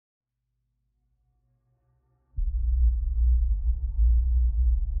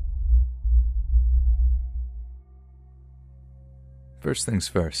First things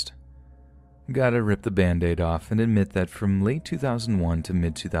first. Gotta rip the band-aid off and admit that from late 2001 to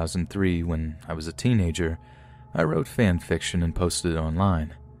mid-2003, when I was a teenager, I wrote fan fiction and posted it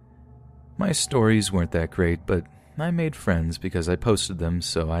online. My stories weren't that great, but I made friends because I posted them,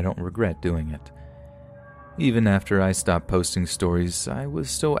 so I don't regret doing it. Even after I stopped posting stories, I was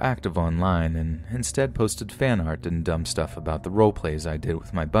still active online and instead posted fan art and dumb stuff about the roleplays I did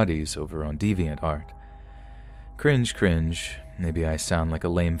with my buddies over on DeviantArt. Cringe, maybe I sound like a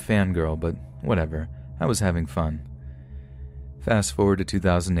lame fangirl, but whatever, I was having fun. Fast forward to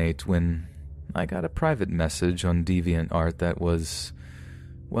 2008 when I got a private message on DeviantArt that was,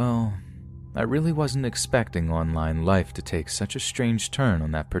 well, I really wasn't expecting online life to take such a strange turn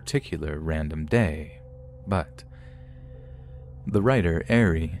on that particular random day. But the writer,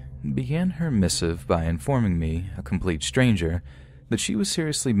 Ari, began her missive by informing me, a complete stranger, that she was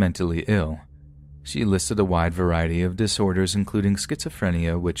seriously mentally ill. She listed a wide variety of disorders including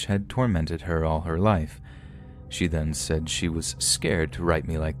schizophrenia, which had tormented her all her life. She then said she was scared to write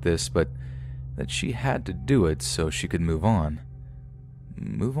me like this, but that she had to do it so she could move on.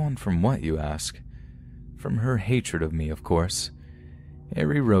 Move on from what, you ask? From her hatred of me, of course.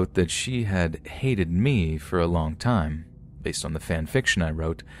 Ari wrote that she had hated me for a long time, based on the fan fiction I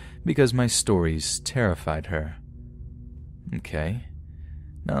wrote, because my stories terrified her. Okay.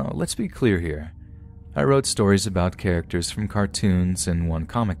 Now, let's be clear here. I wrote stories about characters from cartoons and one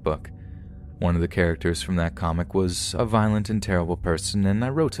comic book. One of the characters from that comic was a violent and terrible person, and I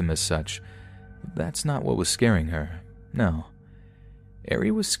wrote him as such. But that's not what was scaring her. No.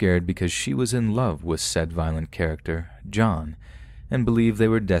 Ari was scared because she was in love with said violent character, John, and believed they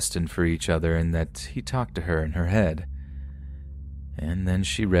were destined for each other and that he talked to her in her head. And then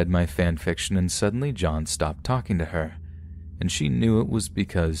she read my fanfiction and suddenly John stopped talking to her, and she knew it was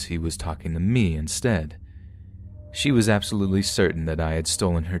because he was talking to me instead. She was absolutely certain that I had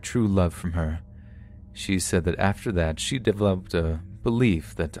stolen her true love from her. She said that after that she developed a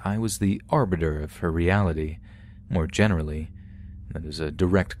belief that I was the arbiter of her reality, more generally. That is a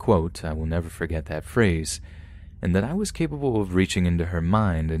direct quote, I will never forget that phrase, and that I was capable of reaching into her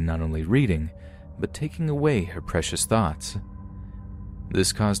mind and not only reading, but taking away her precious thoughts.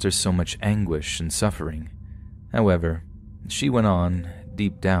 This caused her so much anguish and suffering. However, she went on,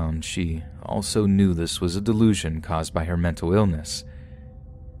 deep down, she also knew this was a delusion caused by her mental illness.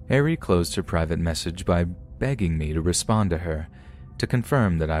 Ari closed her private message by begging me to respond to her, to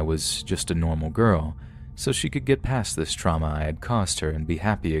confirm that I was just a normal girl, so she could get past this trauma I had caused her and be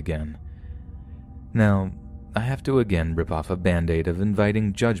happy again. Now, I have to again rip off a band-aid of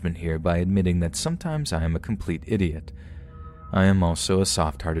inviting judgment here by admitting that sometimes I am a complete idiot. I am also a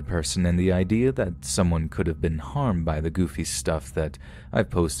soft-hearted person, and the idea that someone could have been harmed by the goofy stuff that I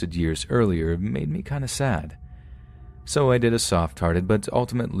posted years earlier made me kinda sad. So I did a soft-hearted but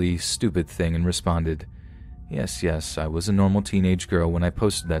ultimately stupid thing and responded, yes, I was a normal teenage girl when I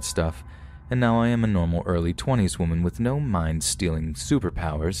posted that stuff, and now I am a normal early 20s woman with no mind-stealing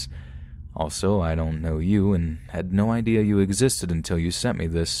superpowers. Also, I don't know you and had no idea you existed until you sent me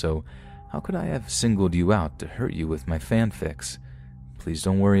this, so how could I have singled you out to hurt you with my fanfics? Please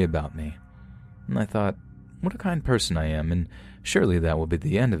don't worry about me. And I thought, what a kind person I am, and surely that will be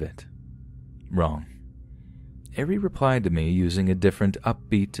the end of it. Wrong. Ari replied to me using a different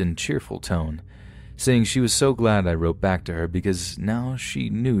upbeat and cheerful tone, saying she was so glad I wrote back to her because now she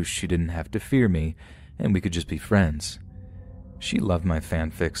knew she didn't have to fear me and we could just be friends. She loved my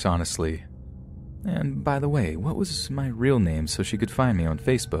fanfics, honestly. And by the way, what was my real name so she could find me on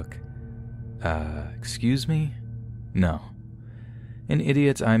Facebook? Excuse me? No. An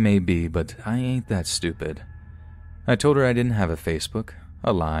idiot I may be, but I ain't that stupid. I told her I didn't have a Facebook,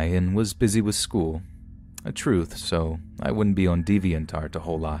 a lie, and was busy with school. A truth, so I wouldn't be on DeviantArt a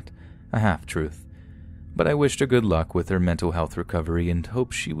whole lot. A half-truth. But I wished her good luck with her mental health recovery and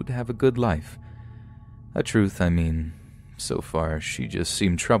hoped she would have a good life. A truth, I mean, so far she just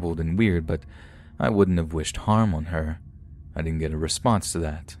seemed troubled and weird, but I wouldn't have wished harm on her. I didn't get a response to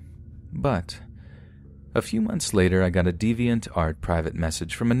that. But a few months later, I got a DeviantArt private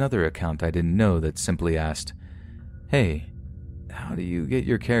message from another account I didn't know that simply asked, "Hey, how do you get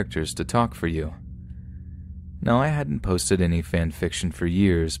your characters to talk for you?" Now, I hadn't posted any fanfiction for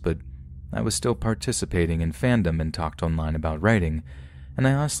years, but I was still participating in fandom and talked online about writing, and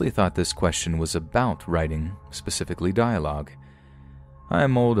I honestly thought this question was about writing, specifically dialogue. I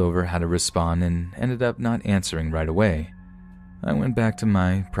mulled over how to respond and ended up not answering right away. I went back to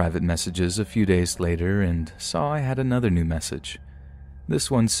my private messages a few days later and saw I had another new message.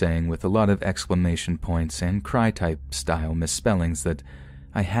 This one saying with a lot of exclamation points and cry-type style misspellings that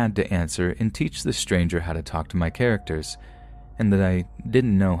I had to answer and teach the stranger how to talk to my characters, and that I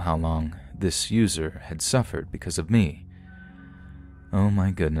didn't know how long this user had suffered because of me. Oh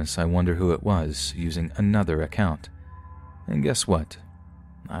my goodness, I wonder who it was using another account. And guess what?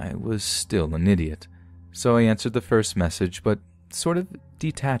 I was still an idiot, so I answered the first message, but sort of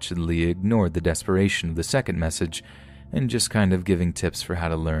detachedly ignored the desperation of the second message and just kind of giving tips for how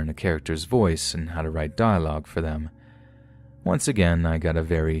to learn a character's voice and how to write dialogue for them. Once again, I got a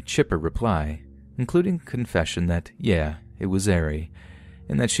very chipper reply, including confession that, yeah, it was Ari,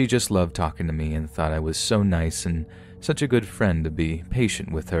 and that she just loved talking to me and thought I was so nice and such a good friend to be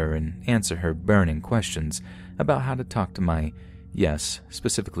patient with her and answer her burning questions about how to talk to my, yes,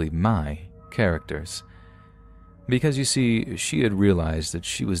 specifically my, characters. Because you see, she had realized that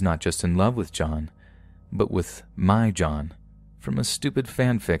she was not just in love with John, but with my John, from a stupid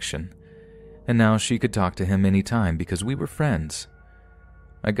fan fiction, and now she could talk to him any time because we were friends.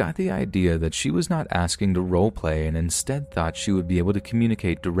 I got the idea that she was not asking to roleplay and instead thought she would be able to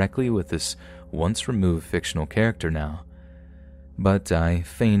communicate directly with this once-removed fictional character now. But I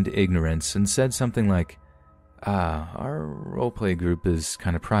feigned ignorance and said something like, our roleplay group is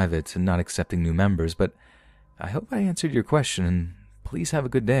kind of private and not accepting new members, but I hope I answered your question and please have a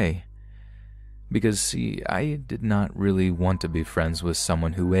good day. Because, see, I did not really want to be friends with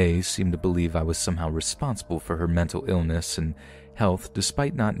someone who A, seemed to believe I was somehow responsible for her mental illness and health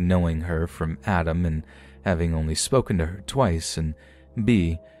despite not knowing her from Adam and having only spoken to her twice, and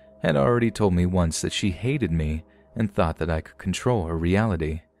B, had already told me once that she hated me and thought that I could control her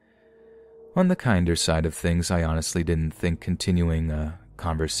reality. On the kinder side of things, I honestly didn't think continuing a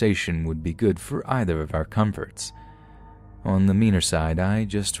conversation would be good for either of our comforts. On the meaner side, I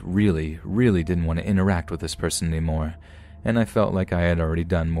just really didn't want to interact with this person anymore, and I felt like I had already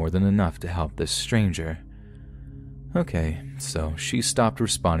done more than enough to help this stranger. Okay, so she stopped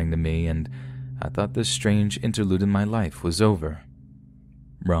responding to me, and I thought this strange interlude in my life was over.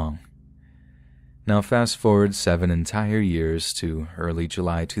 Wrong. Now fast forward 7 entire years to early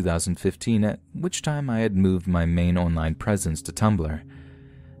July 2015, at which time I had moved my main online presence to Tumblr.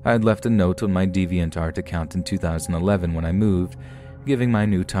 I had left a note on my DeviantArt account in 2011 when I moved, giving my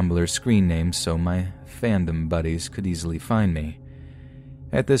new Tumblr screen name so my fandom buddies could easily find me.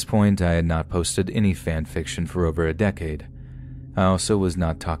 At this point, I had not posted any fanfiction for over a decade. I also was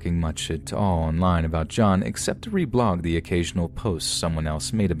not talking much at all online about John except to reblog the occasional posts someone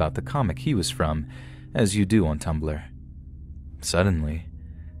else made about the comic he was from, as you do on Tumblr. Suddenly,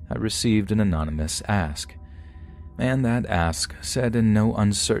 I received an anonymous ask. And that ask said in no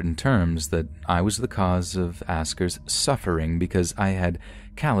uncertain terms that I was the cause of asker's suffering because I had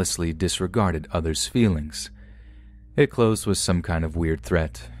callously disregarded others' feelings. It closed with some kind of weird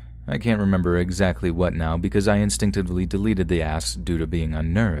threat. I can't remember exactly what now because I instinctively deleted the ask due to being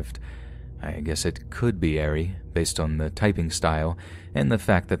unnerved. I guess it could be Ari, based on the typing style and the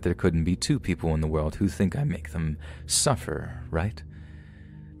fact that there couldn't be two people in the world who think I make them suffer, right?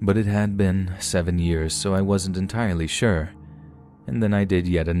 But it had been 7 years, so I wasn't entirely sure. And then I did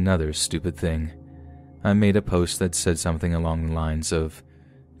yet another stupid thing. I made a post that said something along the lines of,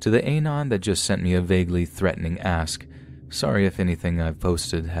 "To the anon that just sent me a vaguely threatening ask, sorry if anything I've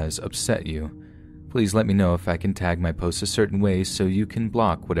posted has upset you. Please let me know if I can tag my posts a certain way so you can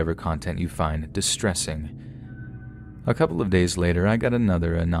block whatever content you find distressing." A couple of days later, I got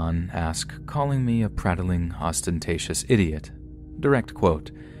another anon ask calling me a prattling, ostentatious idiot. Direct quote.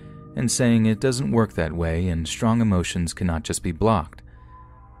 And saying it doesn't work that way and strong emotions cannot just be blocked.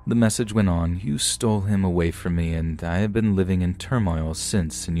 The message went on, "You stole him away from me and I have been living in turmoil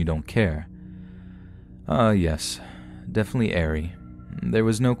since and you don't care." Yes, definitely Ari. There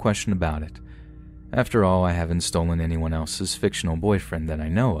was no question about it. After all, I haven't stolen anyone else's fictional boyfriend that I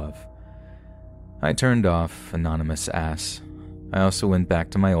know of. I turned off anonymous ass. I also went back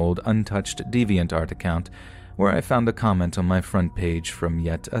to my old untouched DeviantArt account where I found a comment on my front page from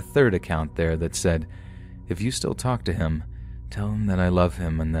yet a third account there that said, "If you still talk to him, tell him that I love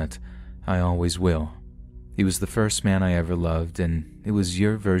him and that I always will. He was the first man I ever loved, and it was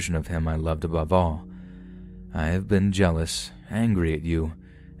your version of him I loved above all. I have been jealous, angry at you,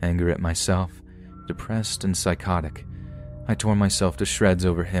 angry at myself, depressed and psychotic. I tore myself to shreds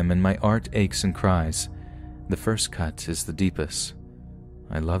over him, and my art aches and cries. The first cut is the deepest.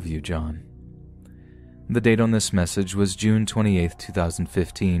 I love you, John." The date on this message was June 28,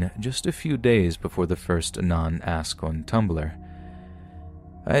 2015, just a few days before the first anon ask on Tumblr.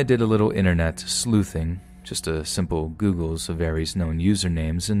 I did a little internet sleuthing, just a simple Googles of Ari's known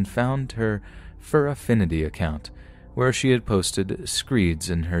usernames, and found her Fur Affinity account, where she had posted screeds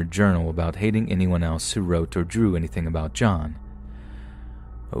in her journal about hating anyone else who wrote or drew anything about John.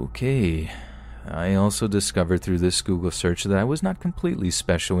 Okay, I also discovered through this Google search that I was not completely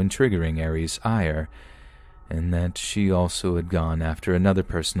special in triggering Aries' ire, and that she also had gone after another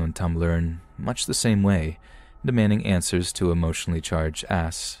person on Tumblr in much the same way, demanding answers to emotionally charged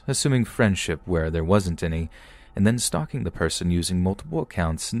asks, assuming friendship where there wasn't any, and then stalking the person using multiple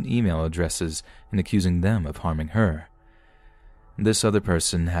accounts and email addresses and accusing them of harming her. This other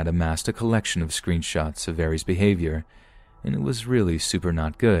person had amassed a collection of screenshots of Aries' behavior, and it was really super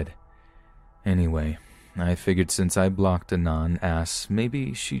not good. Anyway, I figured since I blocked Anon ass,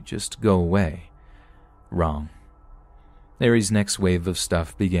 maybe she'd just go away. Wrong. Aries' next wave of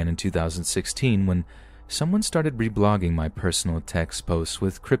stuff began in 2016 when someone started reblogging my personal text posts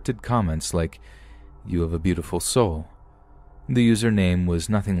with cryptid comments like, "You have a beautiful soul." The username was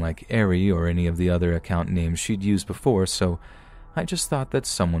nothing like Ari or any of the other account names she'd used before, so I just thought that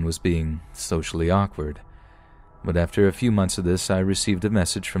someone was being socially awkward. But after a few months of this, I received a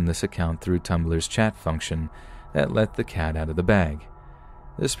message from this account through Tumblr's chat function that let the cat out of the bag.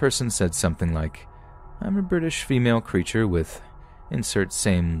 This person said something like, "I'm a British female creature with insert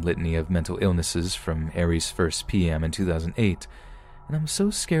same litany of mental illnesses from Aries' first PM in 2008, and I'm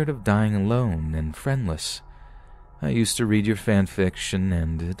so scared of dying alone and friendless. I used to read your fan fiction,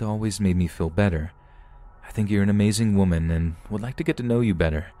 and it always made me feel better. I think you're an amazing woman and would like to get to know you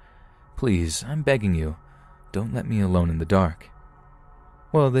better. Please, I'm begging you, don't let me alone in the dark."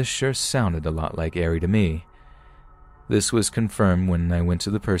 Well, this sure sounded a lot like Ari to me. This was confirmed when I went to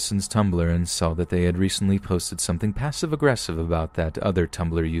the person's Tumblr and saw that they had recently posted something passive-aggressive about that other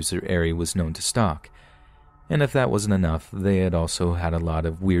Tumblr user Ari was known to stalk. And if that wasn't enough, they had also had a lot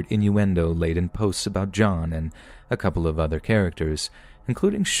of weird innuendo-laden posts about John and a couple of other characters,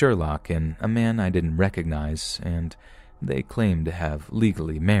 including Sherlock and a man I didn't recognize, and they claimed to have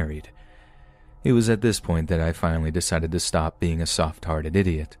legally married. It was at this point that I finally decided to stop being a soft-hearted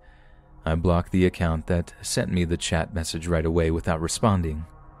idiot. I blocked the account that sent me the chat message right away without responding.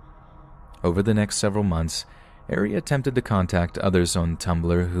 Over the next several months, Ari attempted to contact others on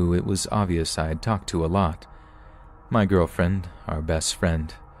Tumblr who it was obvious I had talked to a lot. My girlfriend, our best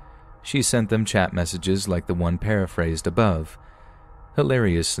friend. She sent them chat messages like the one paraphrased above.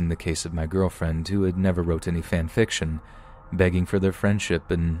 Hilarious in the case of my girlfriend, who had never wrote any fan fiction, begging for their friendship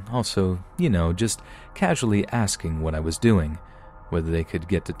and also, just casually asking what I was doing, whether they could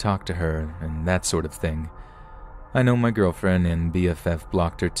get to talk to her, and that sort of thing. I know my girlfriend and BFF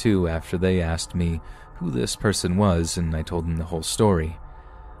blocked her too after they asked me who this person was, and I told them the whole story.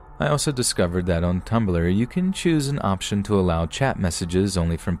 I also discovered that on Tumblr you can choose an option to allow chat messages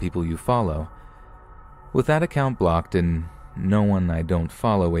only from people you follow. With that account blocked and no one I don't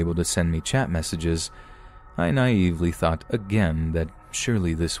follow able to send me chat messages, I naively thought again that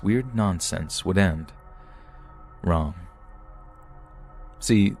surely this weird nonsense would end. Wrong.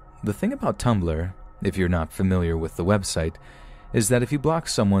 See, the thing about Tumblr, if you're not familiar with the website, is that if you block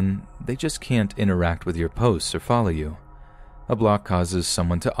someone, they just can't interact with your posts or follow you. A block causes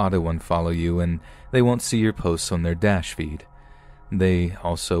someone to auto-unfollow you, and they won't see your posts on their dash feed. They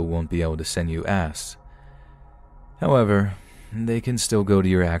also won't be able to send you asks. However, they can still go to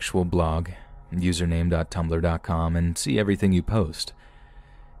your actual blog, username.tumblr.com, and see everything you post.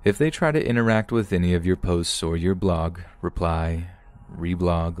 If they try to interact with any of your posts or your blog, reply,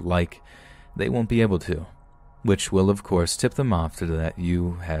 reblog, like, they won't be able to, which will of course tip them off to that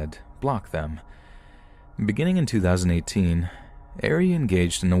you had blocked them. Beginning in 2018, Ari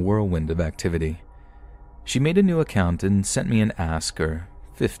engaged in a whirlwind of activity. She made a new account and sent me an ask or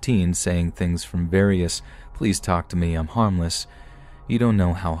 15 saying things from various "please talk to me, I'm harmless," "you don't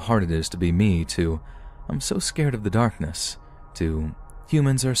know how hard it is to be me," to "I'm so scared of the darkness," to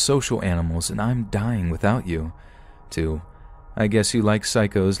 "humans are social animals and I'm dying without you," to "I guess you like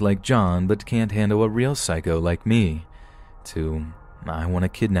psychos like John but can't handle a real psycho like me," to "I want to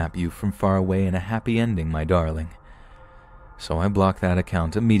kidnap you from far away in a happy ending, my darling." So I blocked that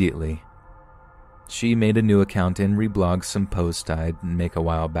account immediately. She made a new account and reblogged some post I'd make a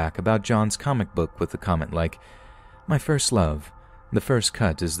while back about John's comic book with a comment like, "My first love, the first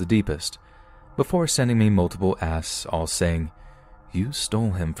cut is the deepest," before sending me multiple asks all saying, "You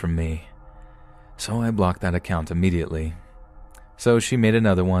stole him from me." So I blocked that account immediately. So she made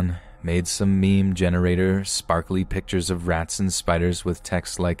another one, made some meme generator, sparkly pictures of rats and spiders with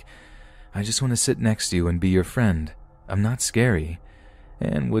text like, "I just want to sit next to you and be your friend. I'm not scary,"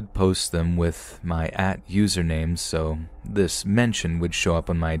 and would post them with my @username so this mention would show up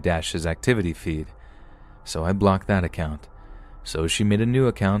on my Dash's activity feed. So I blocked that account. So she made a new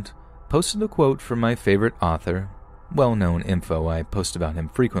account, posted a quote from my favorite author, well-known info I post about him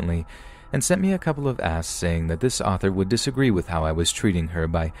frequently, and sent me a couple of asks saying that this author would disagree with how I was treating her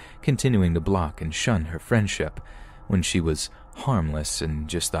by continuing to block and shun her friendship when she was harmless and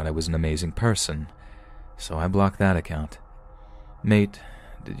just thought I was an amazing person. So I blocked that account. Mate,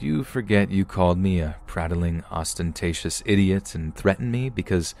 did you forget you called me a prattling, ostentatious idiot and threatened me?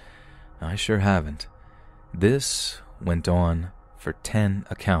 Because I sure haven't. This went on for 10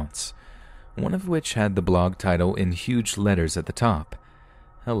 accounts, one of which had the blog title in huge letters at the top.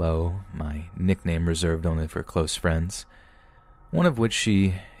 Hello, my nickname reserved only for close friends. One of which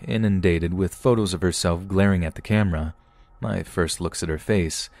she inundated with photos of herself glaring at the camera, my first looks at her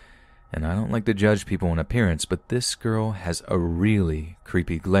face, and I don't like to judge people on appearance, but this girl has a really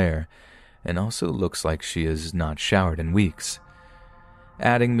creepy glare, and also looks like she has not showered in weeks.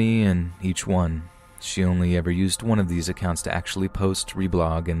 Adding me in each one, she only ever used one of these accounts to actually post,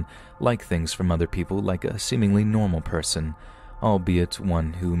 reblog, and like things from other people like a seemingly normal person, albeit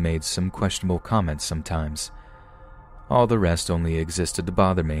one who made some questionable comments sometimes. All the rest only existed to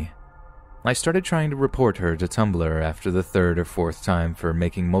bother me. I started trying to report her to Tumblr after the third or fourth time for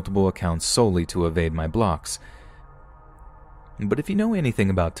making multiple accounts solely to evade my blocks. But if you know anything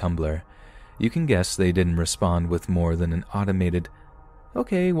about Tumblr, you can guess they didn't respond with more than an automated,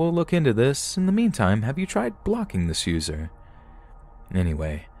 "Okay, we'll look into this. In the meantime, have you tried blocking this user?"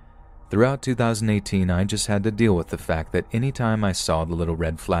 Anyway, throughout 2018, I just had to deal with the fact that any time I saw the little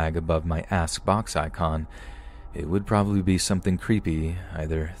red flag above my Ask Box icon, it would probably be something creepy,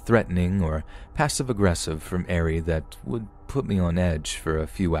 either threatening or passive-aggressive from Ari that would put me on edge for a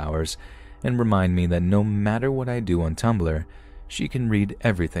few hours and remind me that no matter what I do on Tumblr, she can read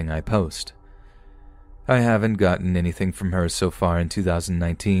everything I post. I haven't gotten anything from her so far in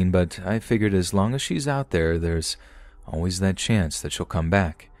 2019, but I figured as long as she's out there, there's always that chance that she'll come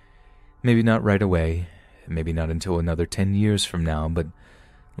back. Maybe not right away, maybe not until another 10 years from now, but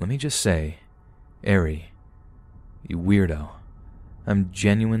let me just say, Ari, you weirdo, I'm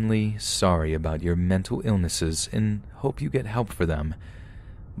genuinely sorry about your mental illnesses and hope you get help for them.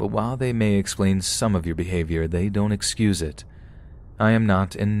 But while they may explain some of your behavior, they don't excuse it. I am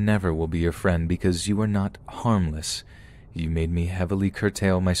not and never will be your friend because you are not harmless. You made me heavily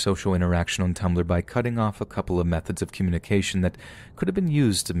curtail my social interaction on Tumblr by cutting off a couple of methods of communication that could have been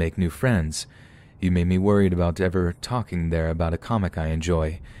used to make new friends. You made me worried about ever talking there about a comic I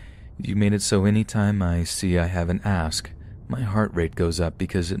enjoy. You made it so any time I see I have an ask, my heart rate goes up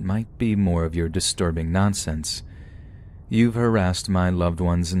because it might be more of your disturbing nonsense. You've harassed my loved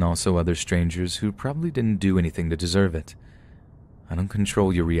ones and also other strangers who probably didn't do anything to deserve it. I don't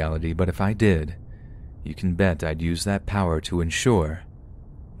control your reality, but if I did, you can bet I'd use that power to ensure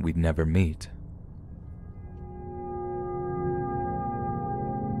we'd never meet.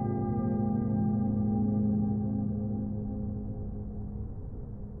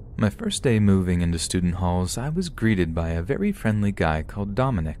 My first day moving into student halls, I was greeted by a very friendly guy called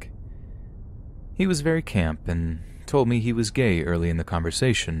Dominic. He was very camp and told me he was gay early in the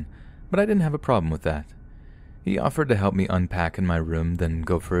conversation, but I didn't have a problem with that. He offered to help me unpack in my room, then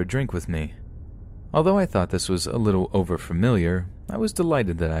go for a drink with me. Although I thought this was a little overfamiliar, I was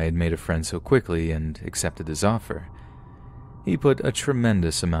delighted that I had made a friend so quickly and accepted his offer. He put a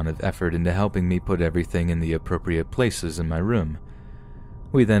tremendous amount of effort into helping me put everything in the appropriate places in my room.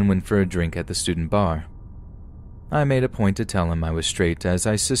 We then went for a drink at the student bar. I made a point to tell him I was straight, as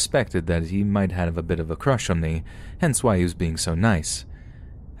I suspected that he might have a bit of a crush on me, hence why he was being so nice.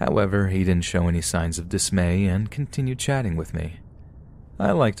 However, he didn't show any signs of dismay and continued chatting with me.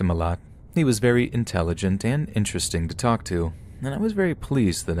 I liked him a lot. He was very intelligent and interesting to talk to, and I was very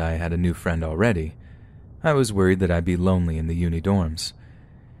pleased that I had a new friend already. I was worried that I'd be lonely in the uni dorms.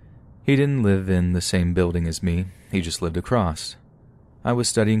 He didn't live in the same building as me, he just lived across. I was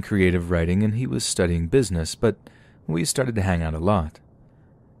studying creative writing and he was studying business, but we started to hang out a lot.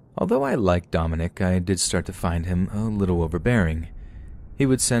 Although I liked Dominic, I did start to find him a little overbearing. He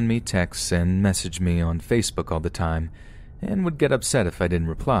would send me texts and message me on Facebook all the time, and would get upset if I didn't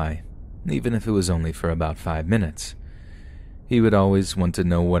reply, even if it was only for about 5 minutes. He would always want to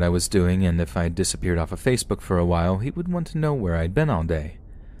know what I was doing, and if I disappeared off of Facebook for a while, he would want to know where I'd been all day.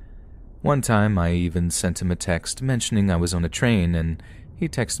 One time, I even sent him a text mentioning I was on a train, and he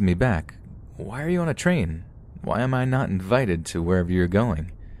texted me back, "Why are you on a train? Why am I not invited to wherever you're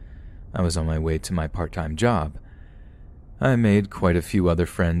going?" I was on my way to my part-time job. I made quite a few other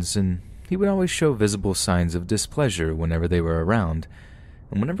friends, and he would always show visible signs of displeasure whenever they were around,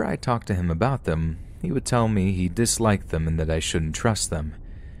 and whenever I talked to him about them, he would tell me he disliked them and that I shouldn't trust them.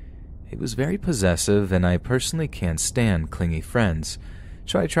 He was very possessive, and I personally can't stand clingy friends,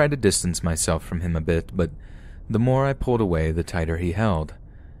 so I tried to distance myself from him a bit, but the more I pulled away, the tighter he held.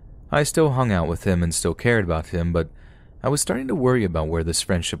 I still hung out with him and still cared about him, but I was starting to worry about where this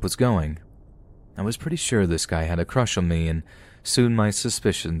friendship was going. I was pretty sure this guy had a crush on me, and soon my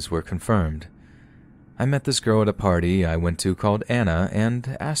suspicions were confirmed. I met this girl at a party I went to called Anna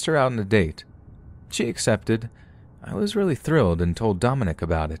and asked her out on a date. She accepted. I was really thrilled and told Dominic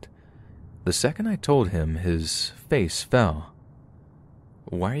about it. The second I told him, his face fell.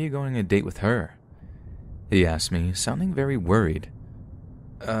 "Why are you going on a date with her?" he asked me, sounding very worried.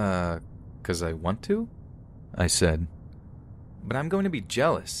 'Cause I want to?" I said. "But I'm going to be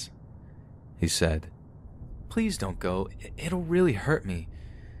jealous," he said. "Please don't go. It'll really hurt me.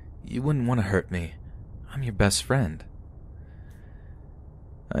 You wouldn't want to hurt me. I'm your best friend."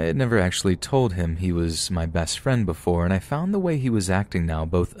 I had never actually told him he was my best friend before, and I found the way he was acting now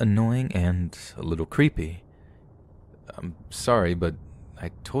both annoying and a little creepy. "I'm sorry, but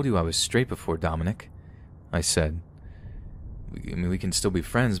I told you I was straight before, Dominic," I said. We can still be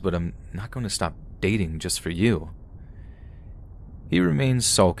friends, but I'm not going to stop dating just for you." He remained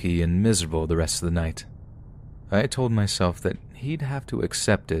sulky and miserable the rest of the night. I told myself that he'd have to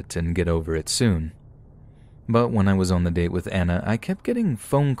accept it and get over it soon. But when I was on the date with Anna, I kept getting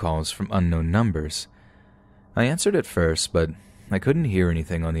phone calls from unknown numbers. I answered at first, but I couldn't hear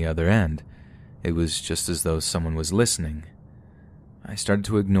anything on the other end. It was just as though someone was listening. I started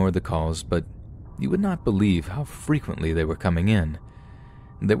to ignore the calls, but you would not believe how frequently they were coming in.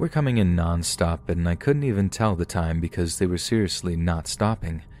 They were coming in non-stop, and I couldn't even tell the time because they were seriously not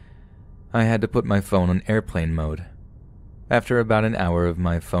stopping. I had to put my phone on airplane mode. After about an hour of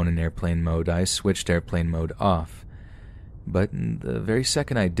my phone in airplane mode, I switched airplane mode off. But the very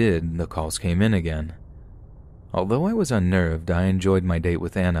second I did, the calls came in again. Although I was unnerved, I enjoyed my date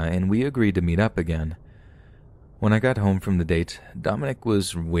with Anna, and we agreed to meet up again. When I got home from the date, Dominic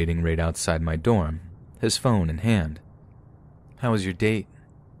was waiting right outside my dorm, his phone in hand. "How was your date?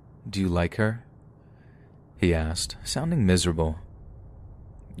 Do you like her?" he asked, sounding miserable.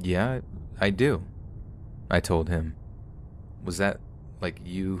 "Yeah, I do," I told him. "Was that, like,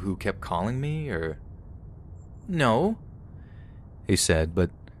 you who kept calling me, or?" "No," he said, but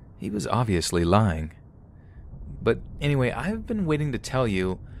he was obviously lying. "But anyway, I've been waiting to tell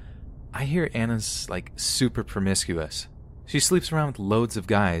you. I hear Anna's, like, super promiscuous. She sleeps around with loads of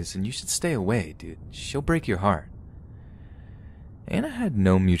guys, and you should stay away, dude. She'll break your heart." Anna had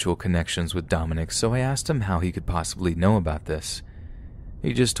no mutual connections with Dominic, so I asked him how he could possibly know about this.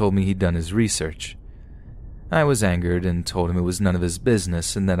 He just told me he'd done his research. I was angered and told him it was none of his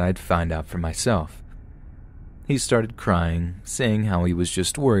business and that I'd find out for myself. He started crying, saying how he was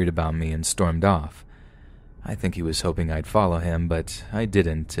just worried about me, and stormed off. I think he was hoping I'd follow him, but I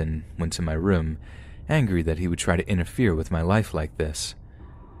didn't and went to my room, angry that he would try to interfere with my life like this.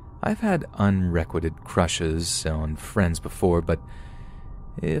 I've had unrequited crushes on friends before, but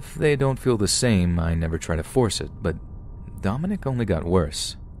if they don't feel the same, I never try to force it, but Dominic only got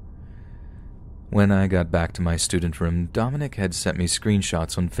worse. When I got back to my student room, Dominic had sent me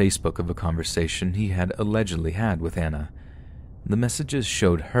screenshots on Facebook of a conversation he had allegedly had with Anna. The messages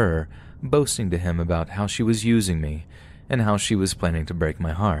showed her boasting to him about how she was using me and how she was planning to break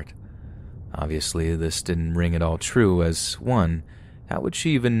my heart. Obviously, this didn't ring at all true, as one, how would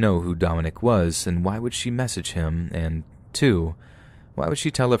she even know who Dominic was, and why would she message him, and two, why would she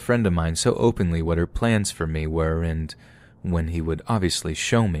tell a friend of mine so openly what her plans for me were, and when he would obviously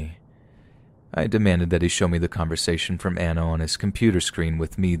show me? I demanded that he show me the conversation from Anna on his computer screen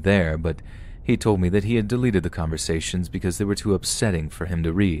with me there, but he told me that he had deleted the conversations because they were too upsetting for him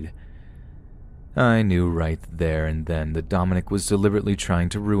to read. I knew right there and then that Dominic was deliberately trying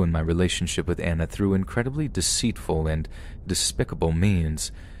to ruin my relationship with Anna through incredibly deceitful and despicable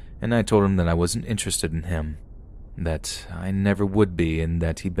means, and I told him that I wasn't interested in him, that I never would be, and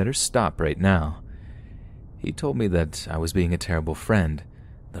that he better stop right now. He told me that I was being a terrible friend,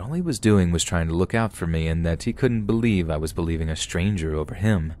 that all he was doing was trying to look out for me, and that he couldn't believe I was believing a stranger over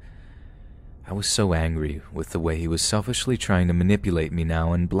him. I was so angry with the way he was selfishly trying to manipulate me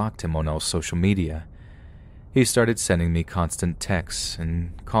now, and blocked him on all social media. He started sending me constant texts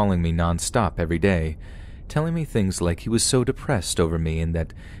and calling me non-stop every day, telling me things like he was so depressed over me and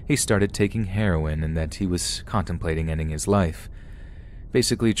that he started taking heroin and that he was contemplating ending his life,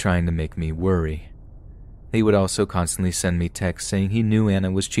 basically trying to make me worry. He would also constantly send me texts saying he knew Anna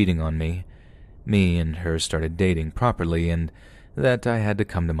was cheating on me and her started dating properly, and that I had to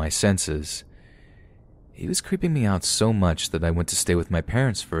come to my senses. He was creeping me out so much that I went to stay with my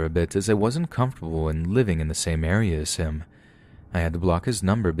parents for a bit, as I wasn't comfortable in living in the same area as him. I had to block his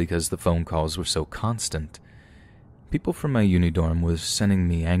number because the phone calls were so constant. People from my uni dorm was sending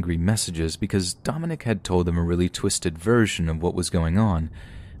me angry messages because Dominic had told them a really twisted version of what was going on,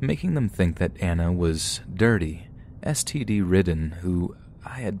 making them think that Anna was dirty, STD-ridden, who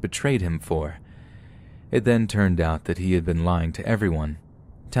I had betrayed him for. It then turned out that he had been lying to everyone,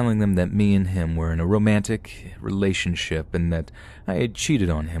 telling them that me and him were in a romantic relationship and that I had cheated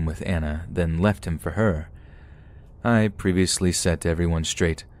on him with Anna, then left him for her. I previously set everyone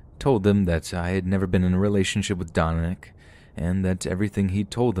straight, told them that I had never been in a relationship with Dominic, and that everything he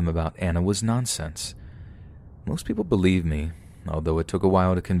told them about Anna was nonsense. Most people believed me, although it took a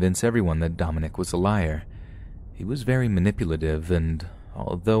while to convince everyone that Dominic was a liar. He was very manipulative, and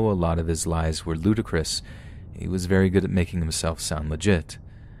although a lot of his lies were ludicrous, he was very good at making himself sound legit.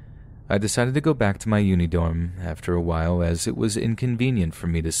 I decided to go back to my uni dorm after a while, as it was inconvenient for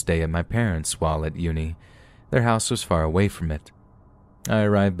me to stay at my parents' while at uni. Their house was far away from it. I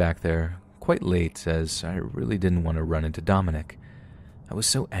arrived back there quite late, as I really didn't want to run into Dominic. I was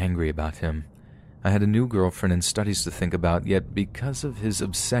so angry about him. I had a new girlfriend and studies to think about, yet because of his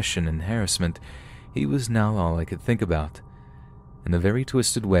obsession and harassment, he was now all I could think about. In a very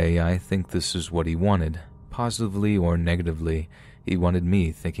twisted way, I think this is what he wanted. Positively or negatively, he wanted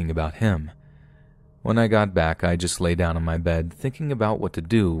me thinking about him. When I got back, I just lay down on my bed, thinking about what to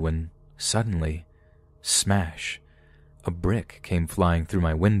do, when suddenly, smash, a brick came flying through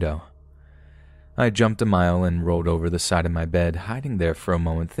my window. I jumped a mile and rolled over the side of my bed, hiding there for a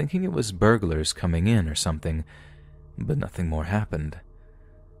moment, thinking it was burglars coming in or something, but nothing more happened.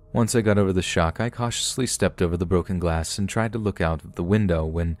 Once I got over the shock, I cautiously stepped over the broken glass and tried to look out of the window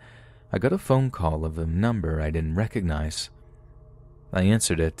when I got a phone call of a number I didn't recognize. I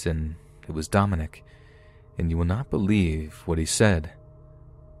answered it, and it was Dominic, and you will not believe what he said.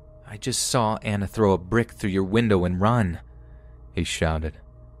 "I just saw Anna throw a brick through your window and run," he shouted.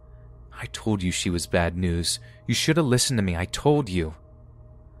 "I told you she was bad news. You should have listened to me. I told you."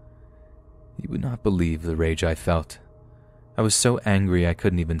 You would not believe the rage I felt. I was so angry I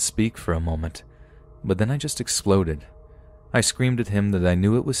couldn't even speak for a moment, but then I just exploded. I screamed at him that I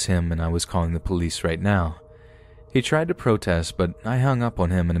knew it was him and I was calling the police right now. He tried to protest, but I hung up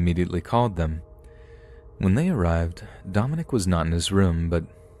on him and immediately called them. When they arrived, Dominic was not in his room, but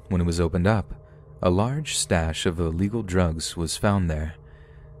when it was opened up, a large stash of illegal drugs was found there.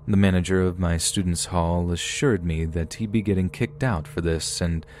 The manager of my students' hall assured me that he'd be getting kicked out for this,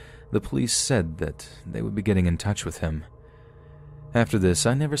 and the police said that they would be getting in touch with him. After this,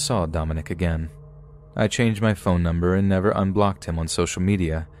 I never saw Dominic again. I changed my phone number and never unblocked him on social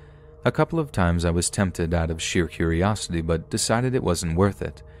media. A couple of times I was tempted out of sheer curiosity, but decided it wasn't worth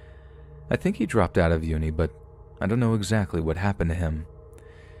it. I think he dropped out of uni, but I don't know exactly what happened to him.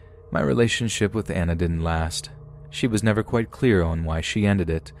 My relationship with Anna didn't last. She was never quite clear on why she ended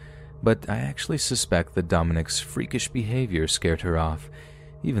it, but I actually suspect that Dominic's freakish behavior scared her off,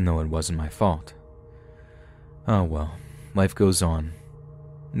 even though it wasn't my fault. Oh well, life goes on.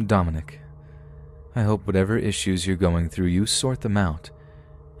 Dominic, I hope whatever issues you're going through, you sort them out,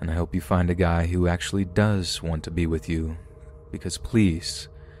 and I hope you find a guy who actually does want to be with you, because please,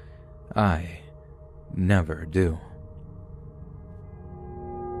 I never do.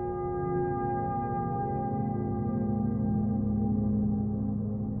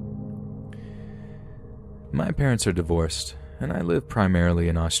 My parents are divorced, and I live primarily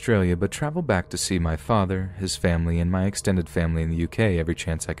in Australia, but travel back to see my father, his family, and my extended family in the UK every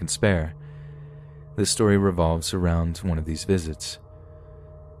chance I can spare. This story revolves around one of these visits.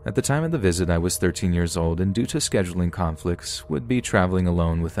 At the time of the visit, I was 13 years old, and due to scheduling conflicts, would be traveling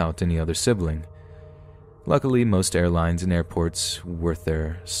alone without any other sibling. Luckily, most airlines and airports worth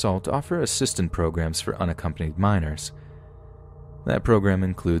their salt offer assistant programs for unaccompanied minors. That program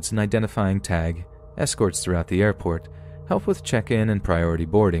includes an identifying tag, escorts throughout the airport, help with check-in and priority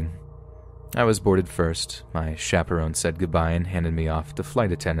boarding. I was boarded first. My chaperone said goodbye and handed me off to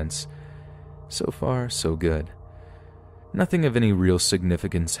flight attendants. So far, so good. Nothing of any real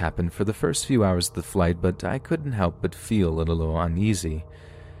significance happened for the first few hours of the flight, but I couldn't help but feel a little uneasy.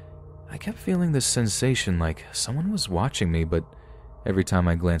 I kept feeling this sensation like someone was watching me, but every time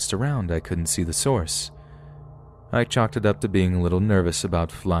I glanced around, I couldn't see the source. I chalked it up to being a little nervous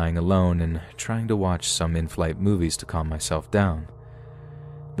about flying alone and trying to watch some in-flight movies to calm myself down.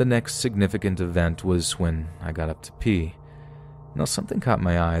 The next significant event was when I got up to pee. Now something caught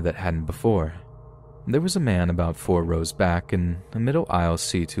my eye that hadn't before. There was a man about 4 rows back in a middle aisle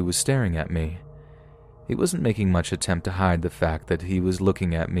seat who was staring at me. He wasn't making much attempt to hide the fact that he was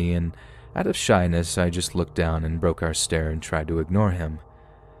looking at me, and out of shyness I just looked down and broke our stare and tried to ignore him.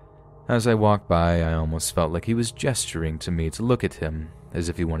 As I walked by, I almost felt like he was gesturing to me to look at him, as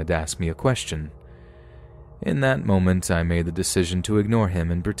if he wanted to ask me a question. In that moment, I made the decision to ignore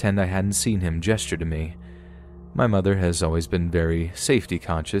him and pretend I hadn't seen him gesture to me. My mother has always been very safety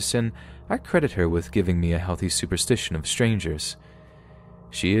conscious, and I credit her with giving me a healthy superstition of strangers.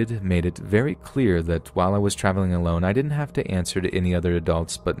 She had made it very clear that while I was traveling alone, I didn't have to answer to any other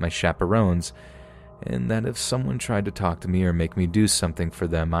adults but my chaperones, and that if someone tried to talk to me or make me do something for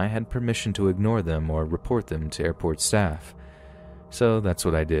them, I had permission to ignore them or report them to airport staff. So that's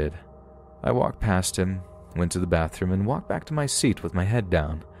what I did. I walked past him, went to the bathroom, and walked back to my seat with my head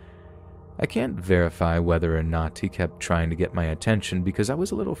down. I can't verify whether or not he kept trying to get my attention because I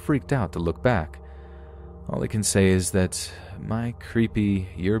was a little freaked out to look back. All I can say is that my creepy,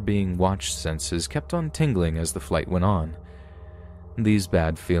 you're being watched senses kept on tingling as the flight went on. These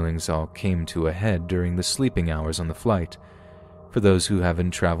bad feelings all came to a head during the sleeping hours on the flight. For those who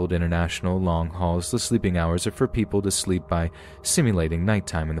haven't traveled international long hauls, the sleeping hours are for people to sleep by simulating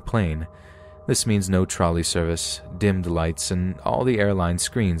nighttime in the plane. This means no trolley service, dimmed lights, and all the airline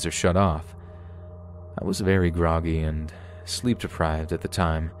screens are shut off. I was very groggy and sleep-deprived at the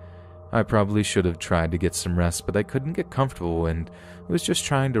time. I probably should have tried to get some rest, but I couldn't get comfortable and was just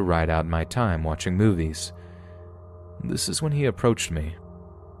trying to ride out my time watching movies. This is when he approached me.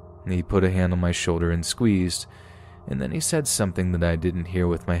 He put a hand on my shoulder and squeezed, and then he said something that I didn't hear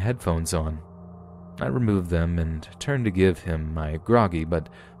with my headphones on. I removed them and turned to give him my groggy but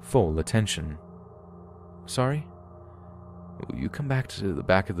full attention. "Sorry? Will you come back to the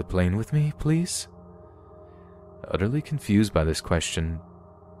back of the plane with me, please?" Utterly confused by this question,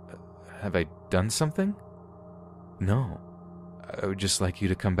 "Have I done something?" "No. I would just like you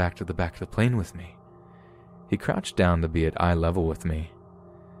to come back to the back of the plane with me." He crouched down to be at eye level with me.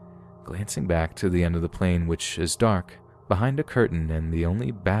 Glancing back to the end of the plane, which is dark, behind a curtain, and the only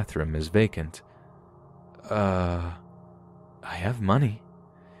bathroom is vacant. I have money."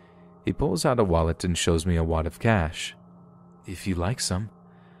 He pulls out a wallet and shows me a wad of cash. "If you like some.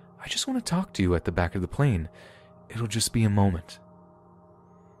 I just want to talk to you at the back of the plane. It'll just be a moment."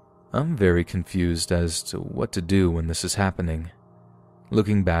 I'm very confused as to what to do when this is happening.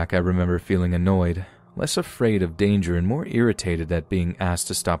 Looking back, I remember feeling annoyed, less afraid of danger and more irritated at being asked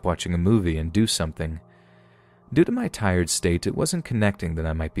to stop watching a movie and do something. Due to my tired state, it wasn't connecting that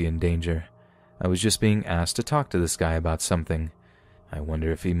I might be in danger. I was just being asked to talk to this guy about something. I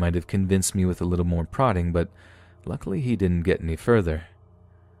wonder if he might have convinced me with a little more prodding, but luckily he didn't get any further.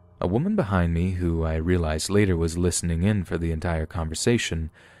 A woman behind me, who I realized later was listening in for the entire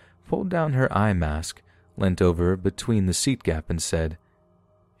conversation, pulled down her eye mask, leant over between the seat gap and said,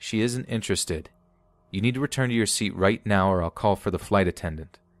 "She isn't interested. You need to return to your seat right now or I'll call for the flight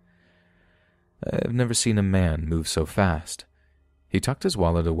attendant." I've never seen a man move so fast. He tucked his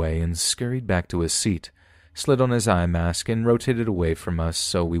wallet away and scurried back to his seat, slid on his eye mask and rotated away from us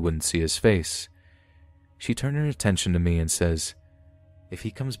so we wouldn't see his face. She turned her attention to me and says, "If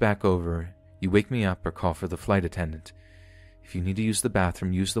he comes back over, you wake me up or call for the flight attendant. If you need to use the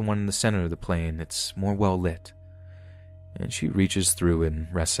bathroom, use the one in the center of the plane. It's more well lit." And she reaches through and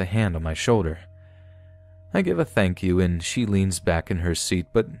rests a hand on my shoulder. I give a thank you and she leans back in her seat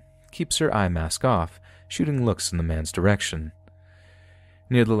but keeps her eye mask off, shooting looks in the man's direction.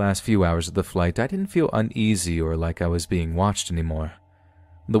 Near the last few hours of the flight, I didn't feel uneasy or like I was being watched anymore.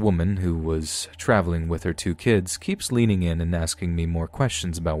 The woman, who was traveling with her 2 kids, keeps leaning in and asking me more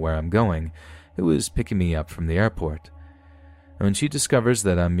questions about where I'm going, who is picking me up from the airport. When she discovers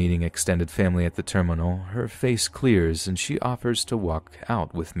that I'm meeting extended family at the terminal, her face clears and she offers to walk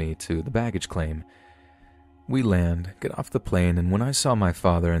out with me to the baggage claim. We land, get off the plane, and when I saw my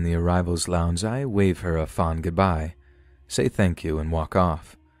father in the arrivals lounge, I wave her a fond goodbye, say thank you, and walk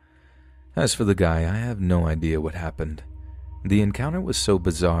off. As for the guy, I have no idea what happened. The encounter was so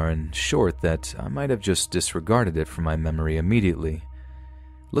bizarre and short that I might have just disregarded it from my memory immediately.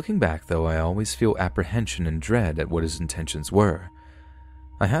 Looking back, though, I always feel apprehension and dread at what his intentions were.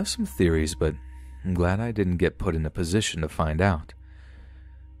 I have some theories, but I'm glad I didn't get put in a position to find out.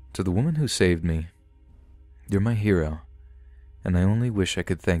 To the woman who saved me, you're my hero, and I only wish I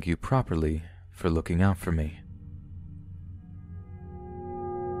could thank you properly for looking out for me.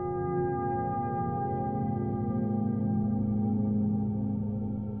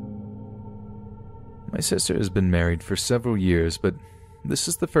 My sister has been married for several years, but this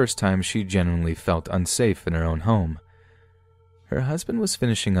is the first time she genuinely felt unsafe in her own home. Her husband was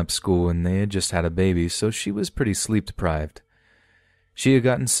finishing up school and they had just had a baby, so she was pretty sleep-deprived. She had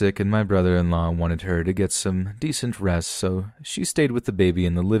gotten sick and my brother-in-law wanted her to get some decent rest, so she stayed with the baby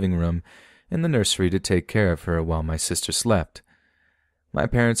in the living room in the nursery to take care of her while my sister slept. My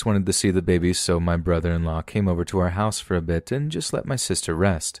parents wanted to see the baby, so my brother-in-law came over to our house for a bit and just let my sister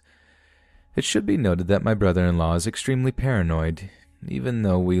rest. It should be noted that my brother-in-law is extremely paranoid. Even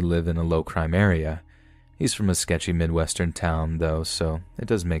though we live in a low-crime area, He's from a sketchy Midwestern town, though, so it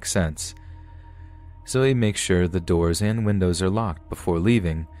does make sense. So he makes sure the doors and windows are locked before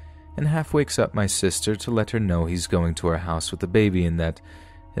leaving, and half wakes up my sister to let her know he's going to our house with the baby and that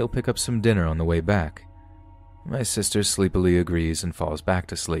he'll pick up some dinner on the way back. My sister sleepily agrees and falls back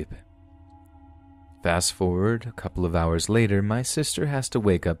to sleep. Fast forward a couple of hours later, my sister has to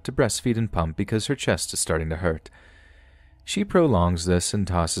wake up to breastfeed and pump because her chest is starting to hurt. She prolongs this and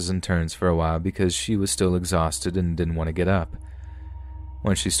tosses and turns for a while because she was still exhausted and didn't want to get up.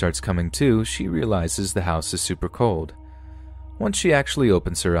 When she starts coming to, she realizes the house is super cold. Once she actually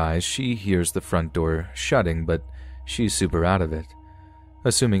opens her eyes, she hears the front door shutting, but she's super out of it.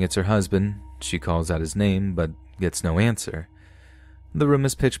 Assuming it's her husband, she calls out his name, but gets no answer. The room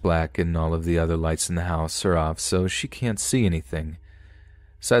is pitch black and all of the other lights in the house are off, so she can't see anything.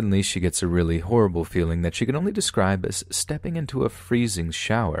 Suddenly, she gets a really horrible feeling that she can only describe as stepping into a freezing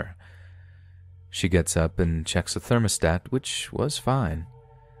shower. She gets up and checks the thermostat, which was fine.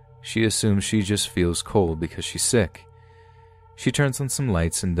 She assumes she just feels cold because she's sick. She turns on some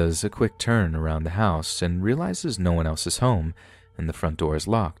lights and does a quick turn around the house and realizes no one else is home and the front door is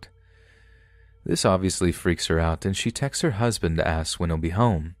locked. This obviously freaks her out, and she texts her husband to ask when he'll be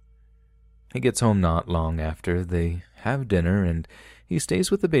home. He gets home not long after. They have dinner, and he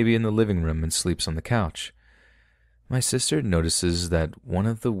stays with the baby in the living room and sleeps on the couch. My sister notices that one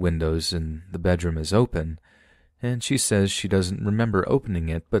of the windows in the bedroom is open, and she says she doesn't remember opening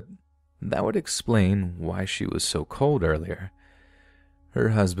it, but that would explain why she was so cold earlier. Her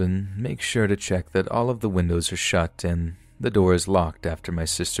husband makes sure to check that all of the windows are shut and the door is locked after my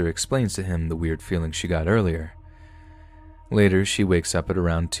sister explains to him the weird feeling she got earlier. Later, she wakes up at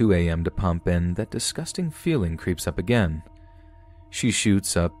around 2 a.m. to pump, and that disgusting feeling creeps up again. She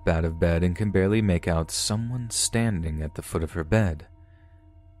shoots up out of bed and can barely make out someone standing at the foot of her bed.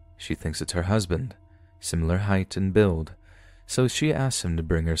 She thinks it's her husband, similar height and build, so she asks him to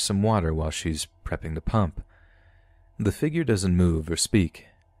bring her some water while she's prepping to pump. The figure doesn't move or speak.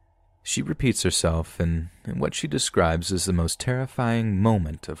 She repeats herself, and in what she describes as the most terrifying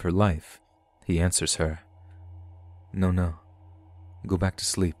moment of her life, he answers her. No, go back to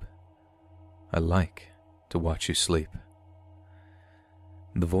sleep. I like to watch you sleep.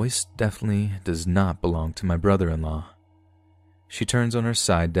 The voice definitely does not belong to my brother-in-law. She turns on her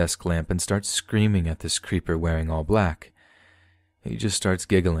side desk lamp and starts screaming at this creeper wearing all black. He just starts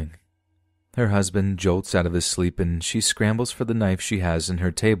giggling. Her husband jolts out of his sleep and she scrambles for the knife she has in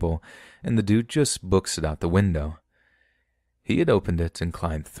her table, and the dude just books it out the window. He had opened it and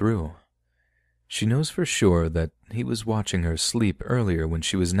climbed through. She knows for sure that he was watching her sleep earlier when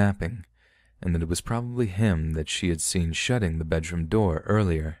she was napping, and that it was probably him that she had seen shutting the bedroom door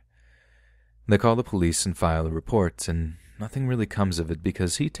earlier. They call the police and file a report, and nothing really comes of it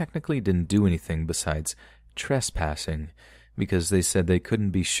because he technically didn't do anything besides trespassing, because they said they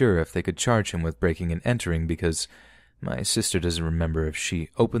couldn't be sure if they could charge him with breaking and entering because my sister doesn't remember if she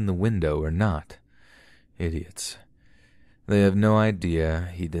opened the window or not. Idiots. They have no idea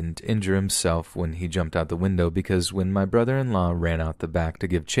he didn't injure himself when he jumped out the window because when my brother-in-law ran out the back to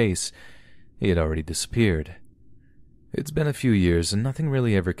give chase, he had already disappeared. It's been a few years and nothing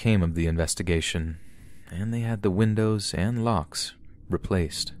really ever came of the investigation, and they had the windows and locks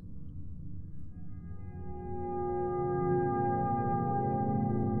replaced.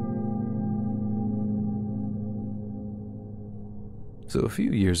 So a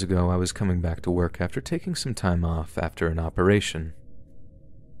few years ago, I was coming back to work after taking some time off after an operation.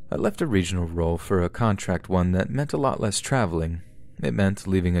 I left a regional role for a contract one that meant a lot less traveling. It meant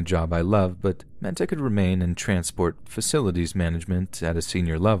leaving a job I loved, but meant I could remain in transport facilities management at a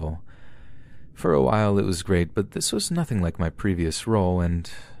senior level. For a while it was great, but this was nothing like my previous role,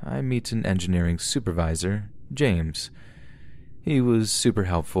 and I meet an engineering supervisor, James. He was super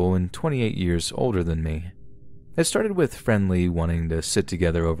helpful and 28 years older than me. It started with friendly wanting to sit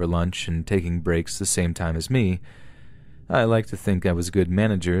together over lunch and taking breaks the same time as me. I like to think I was a good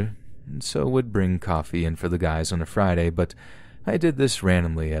manager, and so would bring coffee in for the guys on a Friday, but I did this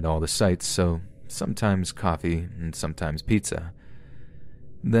randomly at all the sites, so sometimes coffee and sometimes pizza.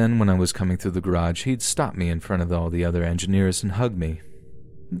 Then when I was coming through the garage, he'd stop me in front of all the other engineers and hug me.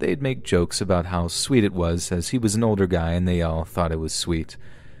 They'd make jokes about how sweet it was, as he was an older guy and they all thought it was sweet.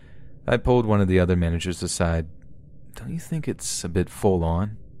 I pulled one of the other managers aside. Don't you think it's a bit full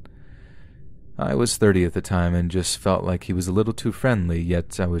on? I was 30 at the time and just felt like he was a little too friendly,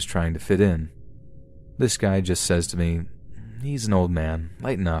 yet I was trying to fit in. This guy just says to me, "He's an old man,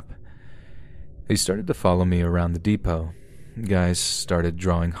 lighten up." He started to follow me around the depot. Guys started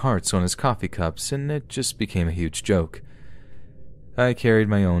drawing hearts on his coffee cups, and it just became a huge joke. I carried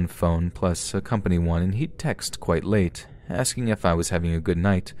my own phone plus a company one, and he'd text quite late, asking if I was having a good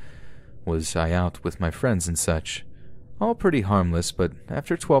night. Was I out with my friends and such? All pretty harmless, but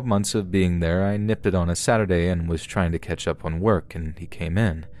after 12 months of being there, I nipped it on a Saturday and was trying to catch up on work, and he came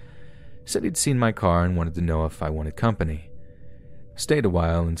in. Said he'd seen my car and wanted to know if I wanted company. Stayed a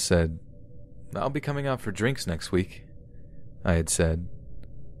while and said, "I'll be coming out for drinks next week." I had said,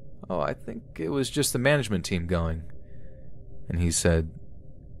 "Oh, I think it was just the management team going." And he said,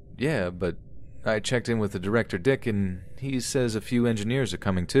 "Yeah, but I checked in with the director Dick and he says a few engineers are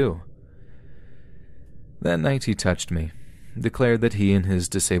coming too." That night he touched me, declared that he and his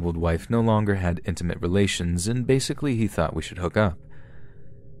disabled wife no longer had intimate relations and basically he thought we should hook up.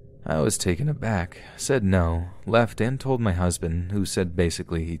 I was taken aback, said no, left and told my husband, who said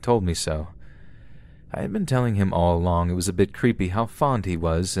basically he told me so. I had been telling him all along it was a bit creepy how fond he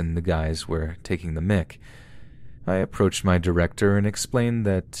was and the guys were taking the mick. I approached my director and explained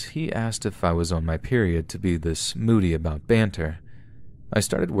that he asked if I was on my period to be this moody about banter. I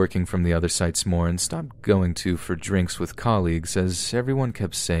started working from the other sites more and stopped going for drinks with colleagues as everyone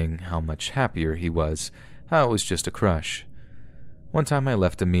kept saying how much happier he was, how it was just a crush. One time I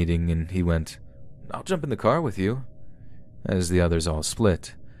left a meeting and he went, "I'll jump in the car with you," as the others all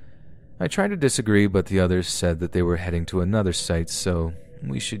split. I tried to disagree, but the others said that they were heading to another site, so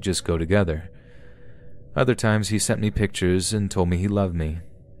we should just go together. Other times he sent me pictures and told me he loved me.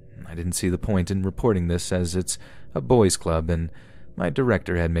 I didn't see the point in reporting this as it's a boys' club and my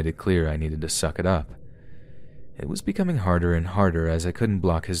director had made it clear I needed to suck it up. It was becoming harder and harder as I couldn't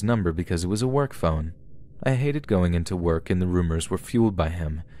block his number because it was a work phone. I hated going into work and the rumors were fueled by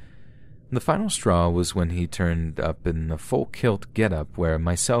him. The final straw was when he turned up in a full kilt getup where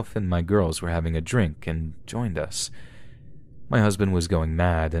myself and my girls were having a drink and joined us. My husband was going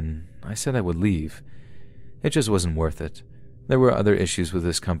mad and I said I would leave. It just wasn't worth it. There were other issues with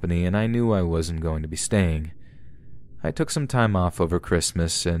this company and I knew I wasn't going to be staying. I took some time off over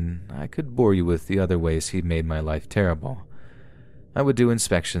Christmas and I could bore you with the other ways he made my life terrible. I would do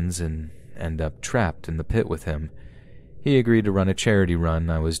inspections and end up trapped in the pit with him. He agreed to run a charity run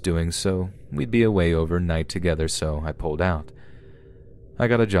I was doing, so we'd be away overnight together, so I pulled out. I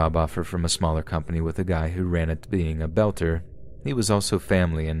got a job offer from a smaller company with a guy who ran it being a belter. He was also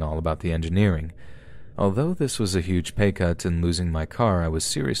family and all about the engineering. Although this was a huge pay cut and losing my car, I was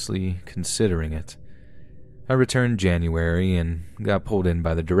seriously considering it. I returned January and got pulled in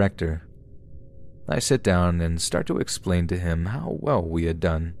by the director. I sit down and start to explain to him how well we had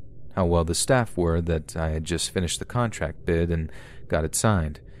done, how well the staff were, that I had just finished the contract bid and got it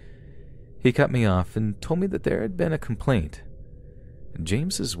signed. He cut me off and told me that there had been a complaint.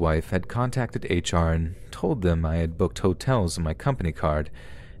 James's wife had contacted HR and told them I had booked hotels on my company card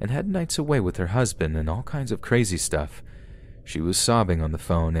and had nights away with her husband and all kinds of crazy stuff. She was sobbing on the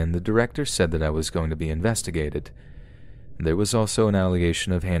phone and the director said that I was going to be investigated. There was also an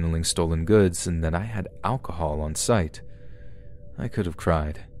allegation of handling stolen goods and that I had alcohol on site. I could have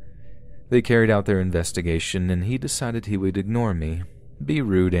cried. They carried out their investigation and he decided he would ignore me, be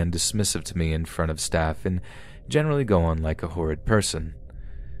rude and dismissive to me in front of staff, and generally go on like a horrid person.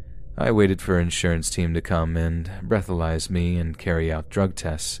 I waited for an insurance team to come and breathalyze me and carry out drug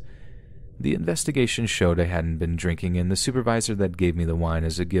tests. The investigation showed I hadn't been drinking, and the supervisor that gave me the wine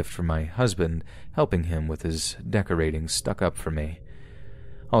as a gift for my husband, helping him with his decorating, stuck up for me.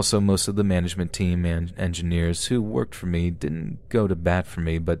 Also, most of the management team and engineers who worked for me didn't go to bat for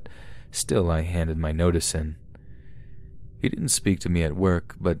me, but still I handed my notice in. He didn't speak to me at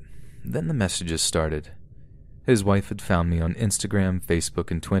work, but then the messages started. His wife had found me on Instagram,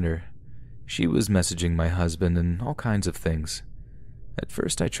 Facebook, and Twitter. She was messaging my husband and all kinds of things. At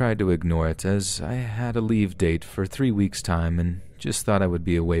first I tried to ignore it as I had a leave date for 3 weeks' time and just thought I would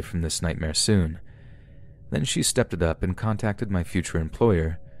be away from this nightmare soon. Then she stepped it up and contacted my future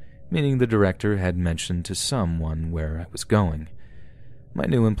employer, meaning the director had mentioned to someone where I was going. My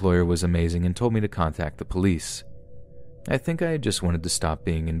new employer was amazing and told me to contact the police. I think I just wanted to stop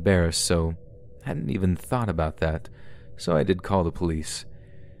being embarrassed, so hadn't even thought about that, so I did call the police.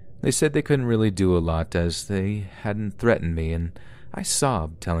 They said they couldn't really do a lot as they hadn't threatened me, and I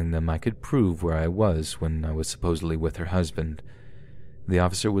sobbed telling them I could prove where I was when I was supposedly with her husband. The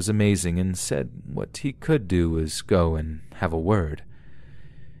officer was amazing and said what he could do was go and have a word.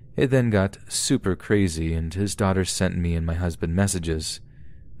 It then got super crazy and his daughter sent me and my husband messages.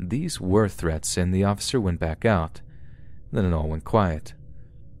 These were threats and the officer went back out. Then it all went quiet.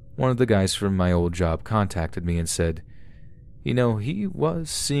 One of the guys from my old job contacted me and said, he was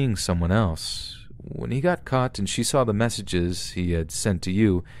seeing someone else. When he got caught and she saw the messages he had sent to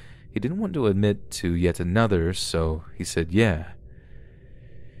you, he didn't want to admit to yet another, so he said, yeah.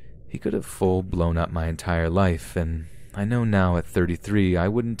 He could have full blown up my entire life, and I know now at 33 I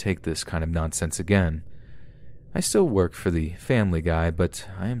wouldn't take this kind of nonsense again. I still work for the Family Guy, but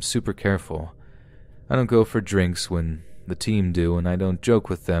I am super careful. I don't go for drinks when the team do, and I don't joke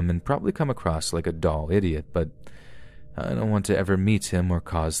with them and probably come across like a dull idiot, but I don't want to ever meet him or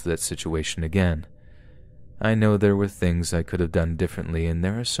cause that situation again. I know there were things I could have done differently, and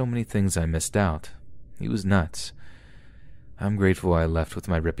there are so many things I missed out. He was nuts. I'm grateful I left with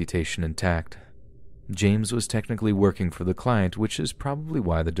my reputation intact. James was technically working for the client, which is probably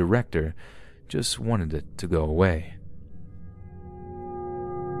why the director just wanted it to go away.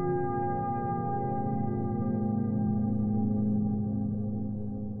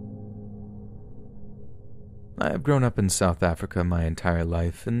 I have grown up in South Africa my entire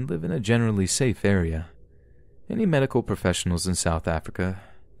life and live in a generally safe area. Any medical professionals in South Africa,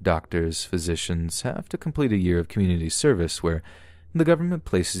 doctors, physicians, have to complete a year of community service where the government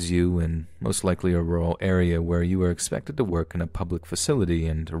places you in most likely a rural area where you are expected to work in a public facility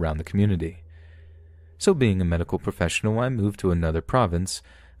and around the community. So being a medical professional, I moved to another province,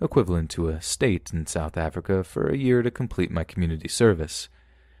 equivalent to a state in South Africa, for a year to complete my community service.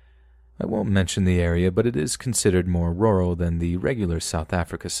 I won't mention the area, but it is considered more rural than the regular South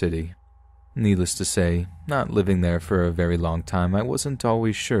Africa city. Needless to say, not living there for a very long time, I wasn't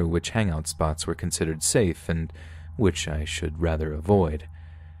always sure which hangout spots were considered safe and which I should rather avoid.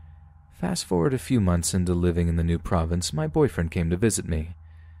 Fast forward a few months into living in the new province, my boyfriend came to visit me.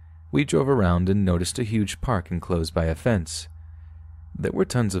 We drove around and noticed a huge park enclosed by a fence. There were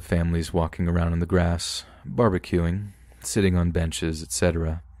tons of families walking around in the grass, barbecuing, sitting on benches,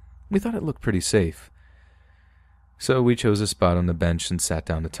 etc. We thought it looked pretty safe. So we chose a spot on the bench and sat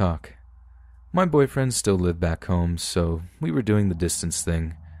down to talk. My boyfriend still lived back home, so we were doing the distance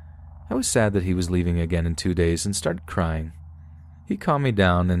thing. I was sad that he was leaving again in 2 days and started crying. He calmed me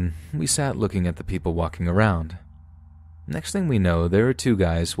down and we sat looking at the people walking around. Next thing we know, there are 2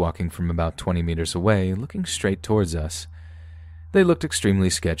 guys walking from about 20 meters away, looking straight towards us. They looked extremely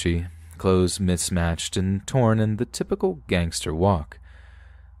sketchy, clothes mismatched and torn and the typical gangster walk.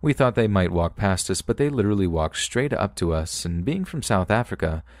 We thought they might walk past us, but they literally walked straight up to us, and being from South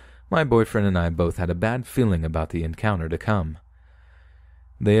Africa, my boyfriend and I both had a bad feeling about the encounter to come.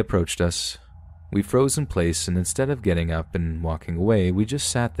 They approached us. We froze in place, and instead of getting up and walking away, we just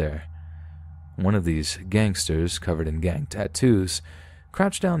sat there. One of these gangsters, covered in gang tattoos,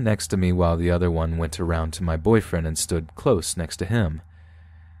 crouched down next to me while the other one went around to my boyfriend and stood close next to him.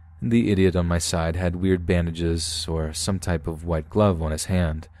 The idiot on my side had weird bandages or some type of white glove on his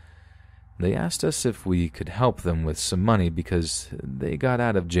hand. They asked us if we could help them with some money because they got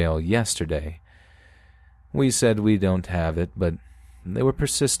out of jail yesterday. We said we don't have it, but they were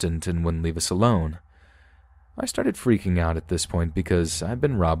persistent and wouldn't leave us alone. I started freaking out at this point because I've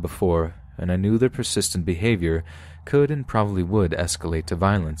been robbed before, and I knew their persistent behavior could and probably would escalate to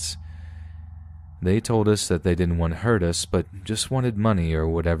violence. They told us that they didn't want to hurt us, but just wanted money or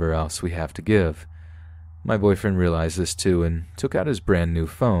whatever else we have to give. My boyfriend realized this too and took out his brand new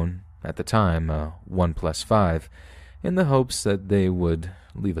phone, at the time a OnePlus 5, in the hopes that they would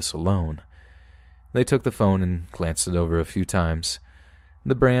leave us alone. They took the phone and glanced it over a few times.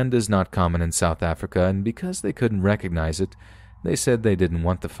 The brand is not common in South Africa, and because they couldn't recognize it, they said they didn't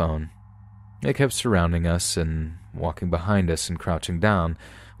want the phone. They kept surrounding us and walking behind us and crouching down,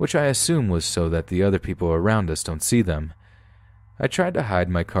 which I assume was so that the other people around us don't see them. I tried to hide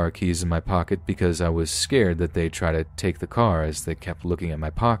my car keys in my pocket because I was scared that they'd try to take the car as they kept looking at my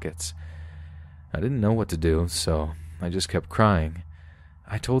pockets. I didn't know what to do, so I just kept crying.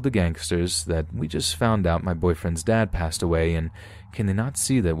 I told the gangsters that we just found out my boyfriend's dad passed away and can they not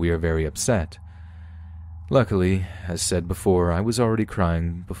see that we are very upset. Luckily, as said before, I was already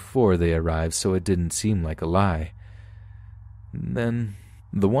crying before they arrived, so it didn't seem like a lie. Then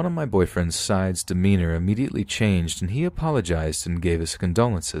the one on my boyfriend's side's demeanor immediately changed and he apologized and gave us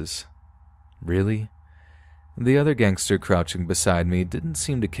condolences. Really? The other gangster crouching beside me didn't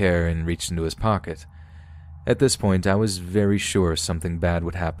seem to care and reached into his pocket. At this point, I was very sure something bad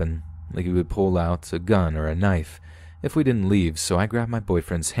would happen, like he would pull out a gun or a knife if we didn't leave, so I grabbed my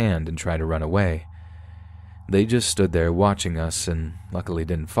boyfriend's hand and tried to run away. They just stood there watching us and luckily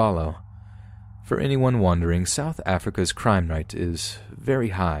didn't follow. For anyone wondering, South Africa's crime rate is very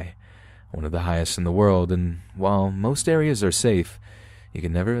high, one of the highest in the world, and while most areas are safe, you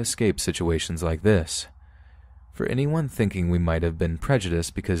can never escape situations like this. For anyone thinking we might have been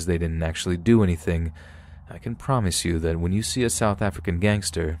prejudiced because they didn't actually do anything, I can promise you that when you see a South African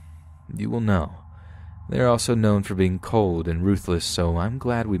gangster, you will know. They are also known for being cold and ruthless, so I'm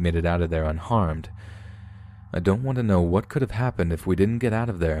glad we made it out of there unharmed. I don't want to know what could have happened if we didn't get out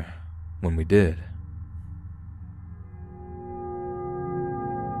of there. when we did.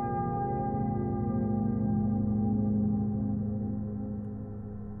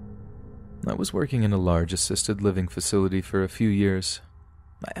 I was working in a large assisted living facility for a few years.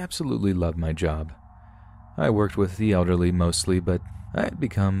 I absolutely loved my job. I worked with the elderly mostly, but I had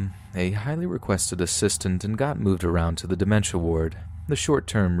become a highly requested assistant and got moved around to the dementia ward, the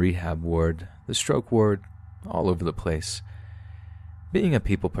short-term rehab ward, the stroke ward, all over the place. Being a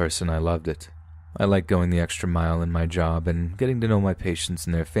people person, I loved it. I liked going the extra mile in my job and getting to know my patients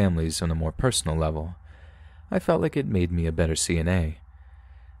and their families on a more personal level. I felt like it made me a better CNA.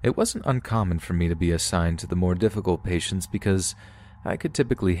 It wasn't uncommon for me to be assigned to the more difficult patients because I could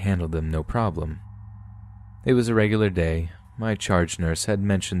typically handle them no problem. It was a regular day. My charge nurse had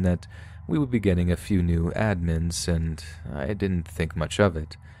mentioned that we would be getting a few new admins, and I didn't think much of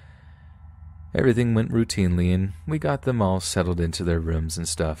it. Everything went routinely, and we got them all settled into their rooms and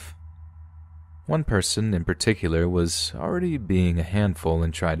stuff. One person in particular was already being a handful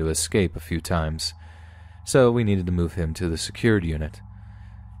and tried to escape a few times, so we needed to move him to the secured unit.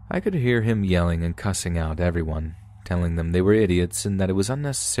 I could hear him yelling and cussing out everyone, telling them they were idiots and that it was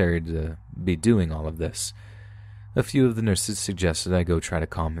unnecessary to be doing all of this. A few of the nurses suggested I go try to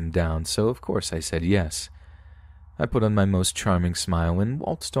calm him down, so of course I said yes. I put on my most charming smile and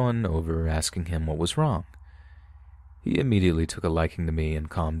waltzed on over, asking him what was wrong. He immediately took a liking to me and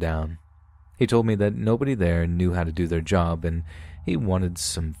calmed down. He told me that nobody there knew how to do their job and he wanted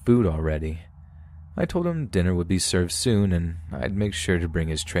some food already. I told him dinner would be served soon and I'd make sure to bring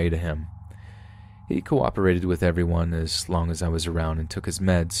his tray to him. He cooperated with everyone as long as I was around and took his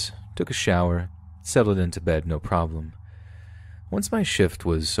meds, took a shower, settled into bed no problem. Once my shift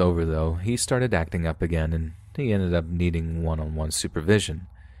was over, though, he started acting up again and he ended up needing one-on-one supervision.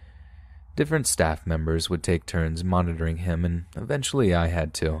 Different staff members would take turns monitoring him and eventually I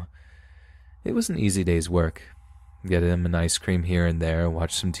had to. It was an easy day's work. Get him an ice cream here and there,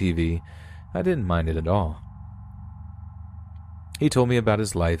 watch some TV. I didn't mind it at all. He told me about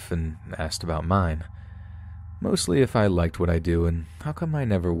his life and asked about mine. Mostly if I liked what I do and how come I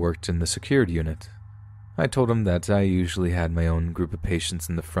never worked in the secured unit. I told him that I usually had my own group of patients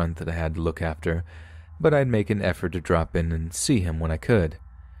in the front that I had to look after, but I'd make an effort to drop in and see him when I could.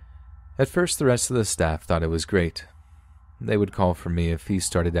 At first the rest of the staff thought it was great. They would call for me if he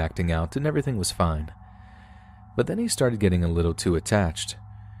started acting out and everything was fine. But then he started getting a little too attached.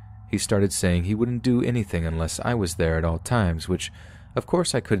 He started saying he wouldn't do anything unless I was there at all times, which of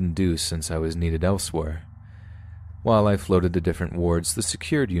course I couldn't do since I was needed elsewhere. While I floated to different wards, the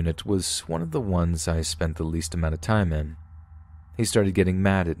secured unit was one of the ones I spent the least amount of time in. He started getting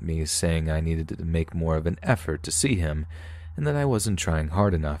mad at me, saying I needed to make more of an effort to see him, and that I wasn't trying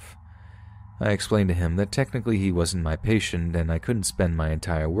hard enough. I explained to him that technically he wasn't my patient, and I couldn't spend my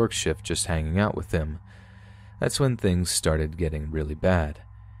entire work shift just hanging out with him. That's when things started getting really bad.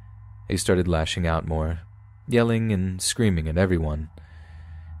 He started lashing out more, yelling and screaming at everyone.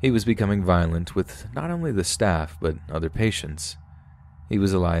 He was becoming violent with not only the staff, but other patients. He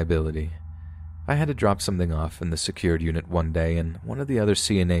was a liability. I had to drop something off in the secured unit one day, and one of the other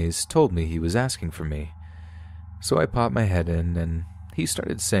CNAs told me he was asking for me. So I popped my head in, and he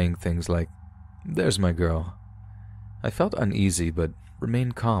started saying things like, "There's my girl." I felt uneasy, but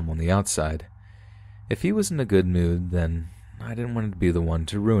remained calm on the outside. If he was in a good mood, then I didn't want to be the one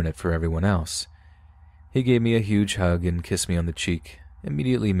to ruin it for everyone else. He gave me a huge hug and kissed me on the cheek,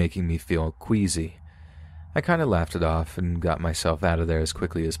 immediately making me feel queasy. I kind of laughed it off and got myself out of there as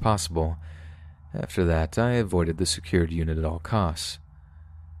quickly as possible. After that, I avoided the secured unit at all costs.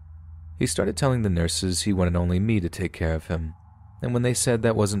 He started telling the nurses he wanted only me to take care of him, and when they said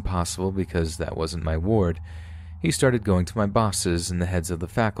that wasn't possible because that wasn't my ward, he started going to my bosses and the heads of the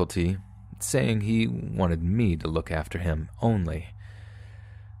faculty, saying he wanted me to look after him only.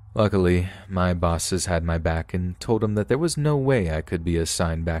 Luckily, my bosses had my back and told him that there was no way I could be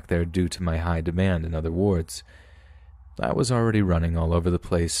assigned back there due to my high demand in other wards. I was already running all over the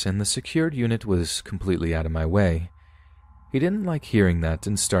place, and the secured unit was completely out of my way. He didn't like hearing that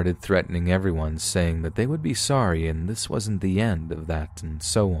and started threatening everyone, saying that they would be sorry and this wasn't the end of that, and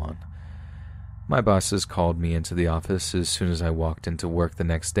so on. My bosses called me into the office as soon as I walked into work the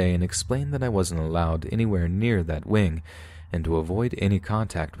next day and explained that I wasn't allowed anywhere near that wing and to avoid any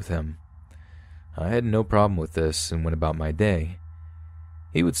contact with him. I had no problem with this and went about my day.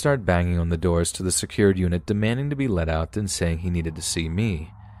 He would start banging on the doors to the secured unit, demanding to be let out and saying he needed to see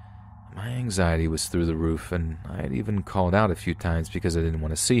me. My anxiety was through the roof, and I had even called out a few times because I didn't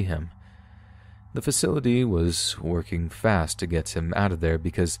want to see him. The facility was working fast to get him out of there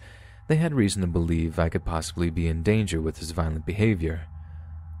because they had reason to believe I could possibly be in danger with his violent behavior.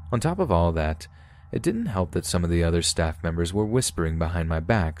 On top of all that, it didn't help that some of the other staff members were whispering behind my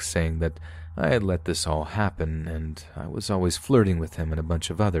back, saying that I had let this all happen, and I was always flirting with him and a bunch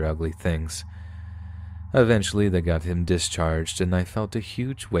of other ugly things. Eventually, they got him discharged, and I felt a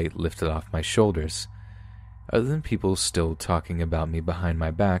huge weight lifted off my shoulders. Other than people still talking about me behind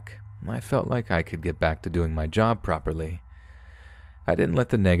my back, I felt like I could get back to doing my job properly. I didn't let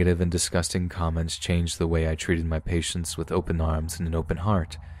the negative and disgusting comments change the way I treated my patients with open arms and an open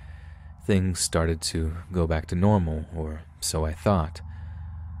heart. Things started to go back to normal, or so I thought.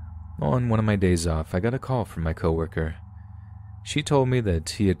 On one of my days off, I got a call from my coworker. She told me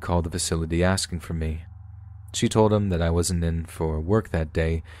that he had called the facility asking for me. She told him that I wasn't in for work that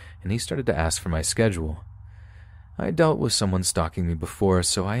day, and he started to ask for my schedule. I dealt with someone stalking me before,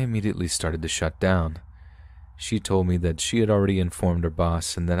 so I immediately started to shut down. She told me that she had already informed her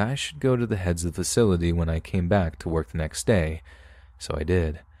boss and that I should go to the heads of the facility when I came back to work the next day, so I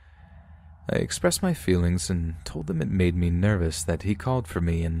did. I expressed my feelings and told them it made me nervous that he called for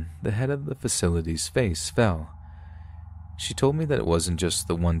me, and the head of the facility's face fell. She told me that it wasn't just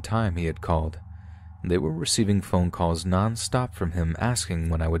the one time he had called. They were receiving phone calls non-stop from him asking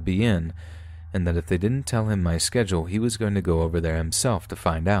when I would be in, and that if they didn't tell him my schedule, he was going to go over there himself to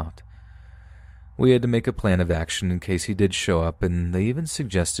find out. We had to make a plan of action in case he did show up, and they even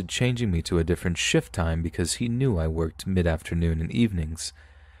suggested changing me to a different shift time because he knew I worked mid-afternoon and evenings.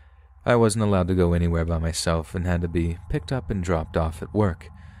 I wasn't allowed to go anywhere by myself and had to be picked up and dropped off at work.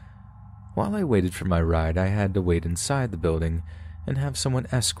 While I waited for my ride, I had to wait inside the building and have someone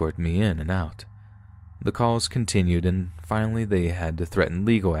escort me in and out. The calls continued, and finally they had to threaten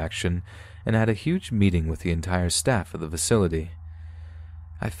legal action and had a huge meeting with the entire staff of the facility.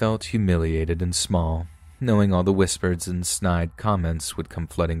 I felt humiliated and small, knowing all the whispers and snide comments would come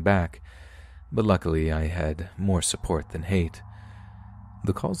flooding back, but luckily I had more support than hate.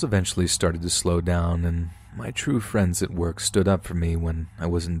 The calls eventually started to slow down, and my true friends at work stood up for me when I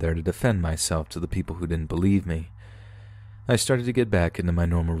wasn't there to defend myself to the people who didn't believe me. I started to get back into my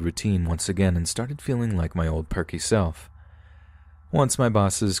normal routine once again and started feeling like my old perky self. Once my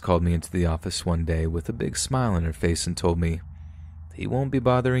bosses called me into the office one day with a big smile on her face and told me, "He won't be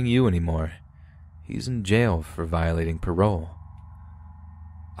bothering you anymore. He's in jail for violating parole."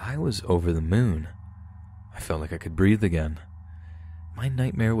 I was over the moon. I felt like I could breathe again. My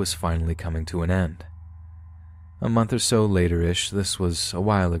nightmare was finally coming to an end. A month or so later-ish, this was a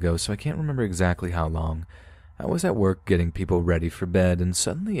while ago, so I can't remember exactly how long, I was at work getting people ready for bed, and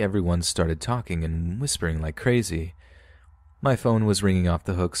suddenly everyone started talking and whispering like crazy. My phone was ringing off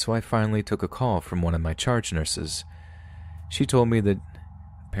the hook, so I finally took a call from one of my charge nurses. She told me that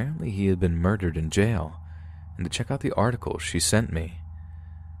apparently he had been murdered in jail, and to check out the article she sent me.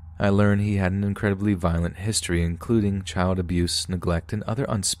 I learned he had an incredibly violent history, including child abuse, neglect, and other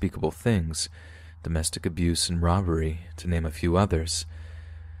unspeakable things, domestic abuse and robbery, to name a few others.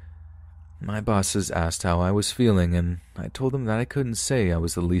 My bosses asked how I was feeling, and I told them that I couldn't say I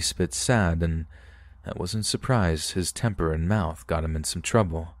was the least bit sad, and I wasn't surprised his temper and mouth got him in some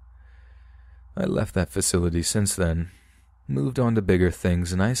trouble. I left that facility since then, moved on to bigger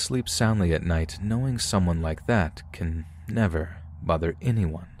things, and I sleep soundly at night knowing someone like that can never bother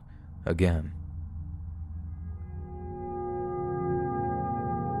anyone again.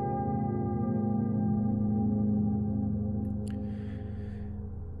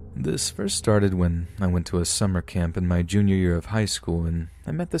 This first started when I went to a summer camp in my junior year of high school, and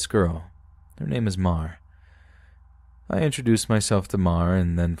I met this girl. Her name is Mar. I introduced myself to Mar,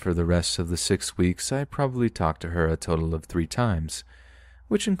 and then for the rest of the 6 weeks I probably talked to her a total of 3 times,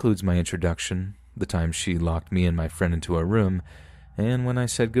 which includes my introduction, the time she locked me and my friend into a room, and when I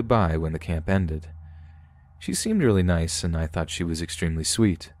said goodbye when the camp ended. She seemed really nice, and I thought she was extremely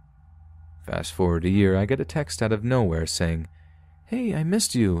sweet. Fast forward a year, I get a text out of nowhere saying, "Hey, I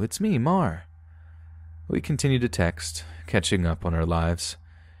missed you. It's me, Mar." We continued to text, catching up on our lives.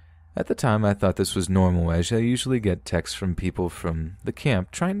 At the time, I thought this was normal, as I usually get texts from people from the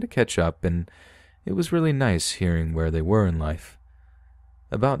camp trying to catch up, and it was really nice hearing where they were in life.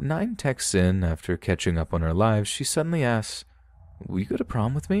 About 9 texts in, after catching up on our lives, she suddenly asks, "Will you go to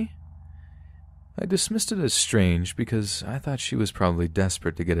prom with me?" I dismissed it as strange because I thought she was probably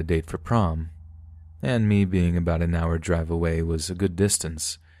desperate to get a date for prom, and me being about an hour drive away was a good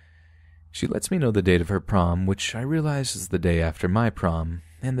distance. She lets me know the date of her prom, which I realize is the day after my prom,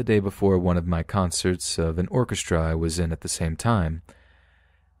 and the day before one of my concerts of an orchestra I was in at the same time.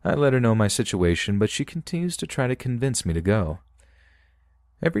 I let her know my situation, but she continues to try to convince me to go.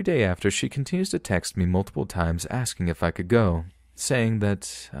 Every day after, she continues to text me multiple times asking if I could go, saying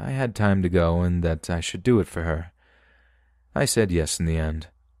that I had time to go and that I should do it for her. I said yes in the end.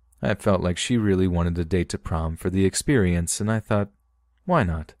 I felt like she really wanted a date to prom for the experience, and I thought, why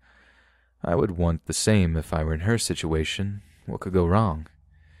not? I would want the same if I were in her situation. What could go wrong?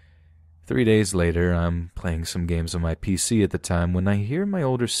 3 days later, I'm playing some games on my PC at the time when I hear my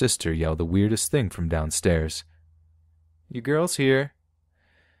older sister yell the weirdest thing from downstairs. "You girls here?"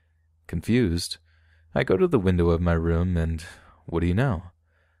 Confused, I go to the window of my room and, what do you know?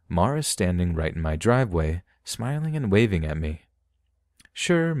 Mar is standing right in my driveway, smiling and waving at me.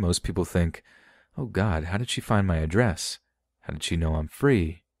 Sure, most people think, oh God, how did she find my address? How did she know I'm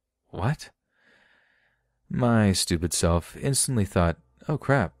free? What? My stupid self instantly thought, oh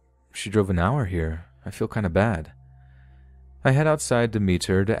crap, she drove an hour here. I feel kind of bad. I head outside to meet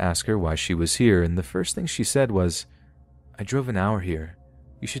her to ask her why she was here, and the first thing she said was, I drove an hour here.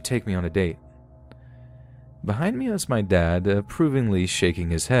 You should take me on a date. Behind me is my dad, approvingly shaking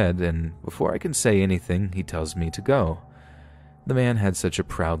his head, and before I can say anything, he tells me to go. The man had such a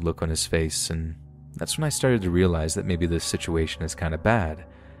proud look on his face, and that's when I started to realize that maybe this situation is kind of bad.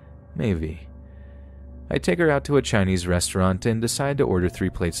 Maybe. I take her out to a Chinese restaurant and decide to order 3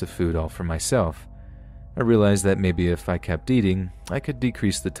 plates of food all for myself. I realized that maybe if I kept eating, I could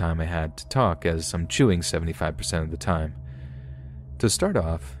decrease the time I had to talk, as I'm chewing 75% of the time. To start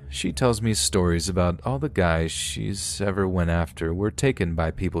off, she tells me stories about all the guys she's ever went after were taken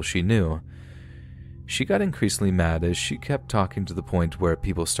by people she knew. She got increasingly mad as she kept talking to the point where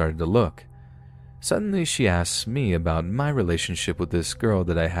people started to look. Suddenly she asks me about my relationship with this girl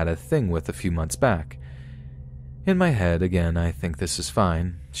that I had a thing with a few months back. In my head, again, I think this is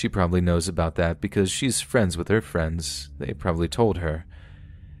fine. She probably knows about that because she's friends with her friends. They probably told her.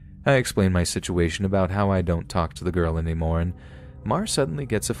 I explain my situation about how I don't talk to the girl anymore, and Mar suddenly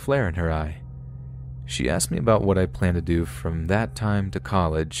gets a flare in her eye. She asks me about what I plan to do from that time to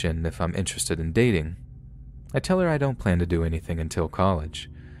college and if I'm interested in dating. I tell her I don't plan to do anything until college.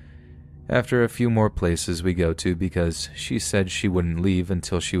 After a few more places we go to because she said she wouldn't leave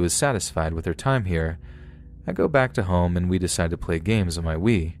until she was satisfied with her time here, I go back to home and we decide to play games on my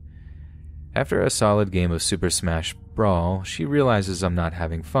Wii. After a solid game of Super Smash Brawl, she realizes I'm not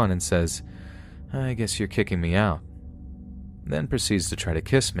having fun and says, I guess you're kicking me out. Then proceeds to try to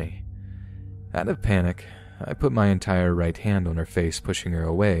kiss me. Out of panic, I put my entire right hand on her face, pushing her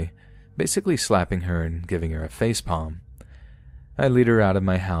away, basically slapping her and giving her a facepalm. I lead her out of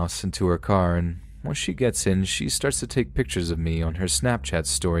my house and to her car, and once she gets in, she starts to take pictures of me on her Snapchat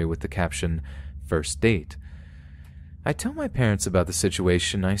story with the caption, "First date." I tell my parents about the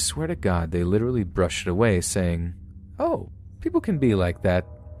situation. I swear to God they literally brush it away, saying, "Oh, people can be like that.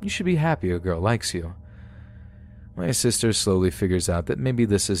 You should be happy a girl likes you." My sister slowly figures out that maybe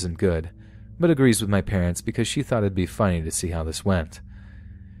this isn't good, but agrees with my parents because she thought it'd be funny to see how this went.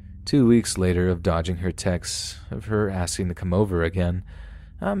 2 weeks later of dodging her texts, of her asking to come over again,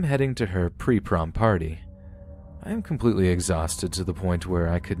 I'm heading to her pre-prom party. I am completely exhausted to the point where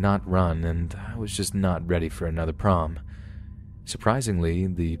I could not run, and I was just not ready for another prom. Surprisingly,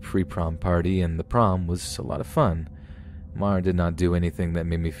 the pre-prom party and the prom was a lot of fun. Mar did not do anything that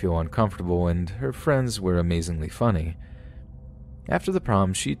made me feel uncomfortable, and her friends were amazingly funny. After the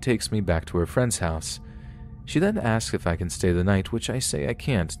prom, she takes me back to her friend's house. She then asks if I can stay the night, which I say I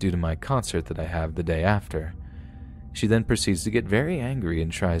can't due to my concert that I have the day after. She then proceeds to get very angry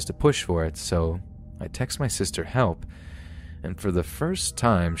and tries to push for it, so I text my sister help, and for the first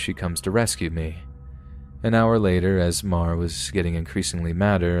time she comes to rescue me. An hour later, as Mar was getting increasingly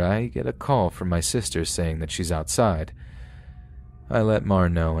madder, I get a call from my sister saying that she's outside. I let Mar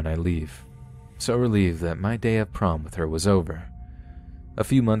know and I leave, so relieved that my day of prom with her was over. A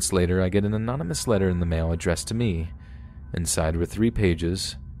few months later, I get an anonymous letter in the mail addressed to me. Inside were 3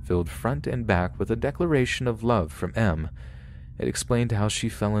 pages, filled front and back with a declaration of love from M. It explained how she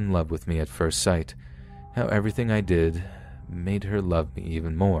fell in love with me at first sight, how everything I did made her love me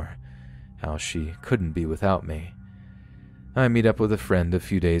even more, how she couldn't be without me. I meet up with a friend a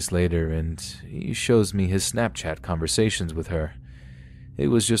few days later, and he shows me his Snapchat conversations with her. It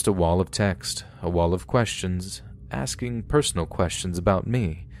was just a wall of text, a wall of questions, asking personal questions about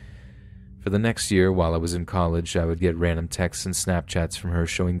me. For the next year, while I was in college, I would get random texts and Snapchats from her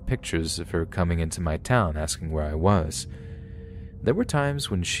showing pictures of her coming into my town asking where I was. There were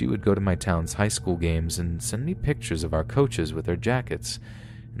times when she would go to my town's high school games and send me pictures of our coaches with their jackets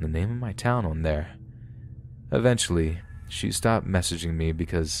and the name of my town on there. Eventually, she stopped messaging me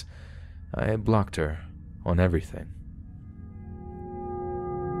because I had blocked her on everything.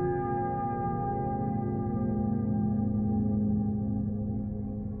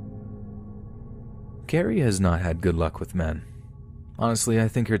 Carrie has not had good luck with men. Honestly, I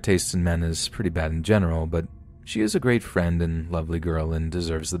think her taste in men is pretty bad in general, but She is a great friend and lovely girl and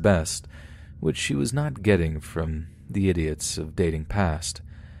deserves the best, which she was not getting from the idiots of dating past.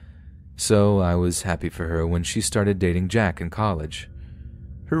 So I was happy for her when she started dating Jack in college.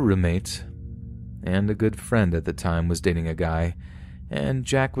 Her roommate and a good friend at the time was dating a guy, and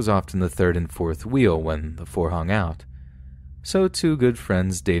Jack was often the third and fourth wheel when the four hung out. So two good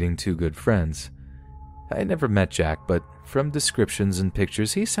friends dating two good friends. I had never met Jack, but from descriptions and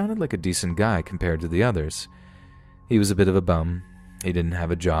pictures, he sounded like a decent guy compared to the others. He was a bit of a bum. He didn't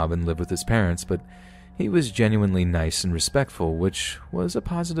have a job and lived with his parents, but he was genuinely nice and respectful, which was a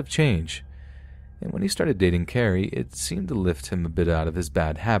positive change. And when he started dating Carrie, it seemed to lift him a bit out of his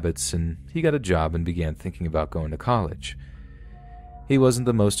bad habits, and he got a job and began thinking about going to college. He wasn't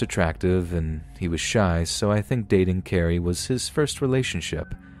the most attractive, and he was shy, so I think dating Carrie was his first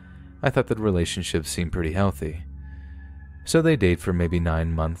relationship. I thought that relationship seemed pretty healthy. So they date for maybe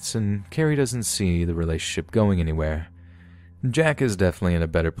 9 months, and Carrie doesn't see the relationship going anywhere. Jack is definitely in a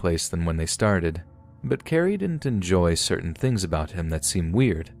better place than when they started, but Carrie didn't enjoy certain things about him that seemed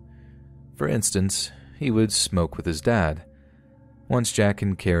weird. For instance, he would smoke with his dad. Once Jack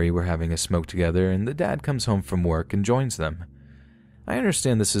and Carrie were having a smoke together, and the dad comes home from work and joins them. I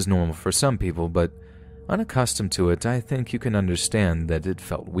understand this is normal for some people, but unaccustomed to it, I think you can understand that it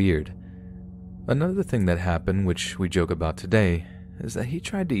felt weird. Another thing that happened, which we joke about today, is that he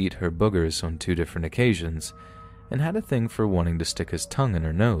tried to eat her boogers on 2 different occasions, and had a thing for wanting to stick his tongue in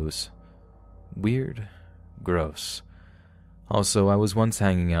her nose. Weird. Gross. Also, I was once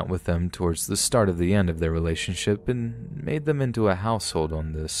hanging out with them towards the start of the end of their relationship and made them into a household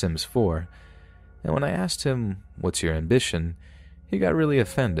on The Sims 4, and when I asked him, "What's your ambition?" he got really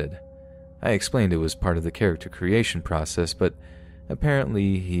offended. I explained it was part of the character creation process, but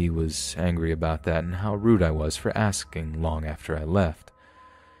apparently he was angry about that and how rude I was for asking long after I left.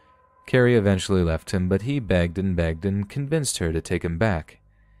 Carrie eventually left him, but he begged and convinced her to take him back.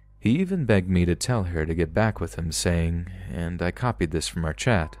 He even begged me to tell her to get back with him, saying, and I copied this from our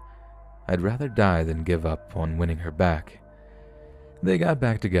chat, "I'd rather die than give up on winning her back." They got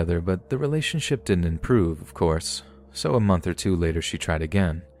back together, but the relationship didn't improve, of course, so a month or 2 later she tried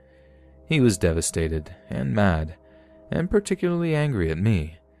again. He was devastated and mad, and particularly angry at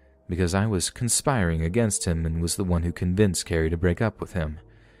me, because I was conspiring against him and was the one who convinced Carrie to break up with him.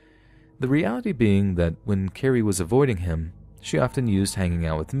 The reality being that when Carrie was avoiding him, she often used hanging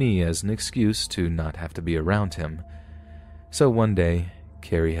out with me as an excuse to not have to be around him. So one day,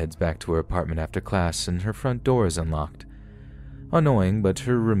 Carrie heads back to her apartment after class and her front door is unlocked. Annoying, but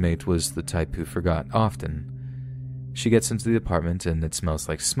her roommate was the type who forgot often. She gets into the apartment and it smells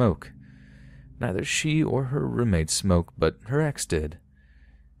like smoke. Neither she or her roommate smoked, but her ex did.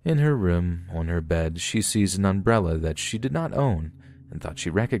 In her room, on her bed, she sees an umbrella that she did not own and thought she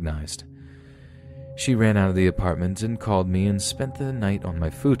recognized. She ran out of the apartment and called me and spent the night on my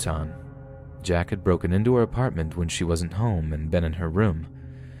futon. Jack had broken into her apartment when she wasn't home and been in her room.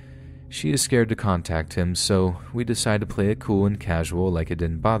 She is scared to contact him, so we decide to play it cool and casual like it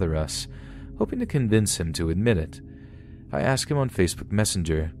didn't bother us, hoping to convince him to admit it. I ask him on Facebook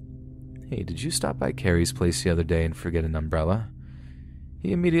Messenger, "Hey, did you stop by Carrie's place the other day and forget an umbrella?"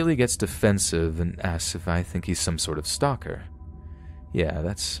 He immediately gets defensive and asks if I think he's some sort of stalker. Yeah,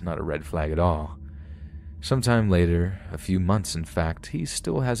 that's not a red flag at all. Sometime later, a few months in fact, he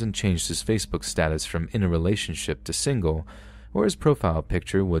still hasn't changed his Facebook status from in a relationship to single, or his profile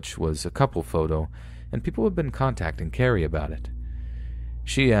picture, which was a couple photo, and people have been contacting Carrie about it.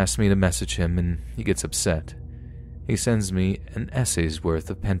 She asks me to message him, and he gets upset. He sends me an essay's worth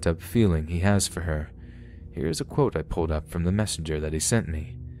of pent-up feeling he has for her. Here's a quote I pulled up from the messenger that he sent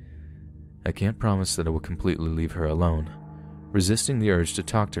me. "I can't promise that I will completely leave her alone. Resisting the urge to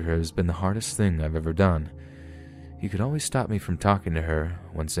talk to her has been the hardest thing I've ever done. You could always stop me from talking to her.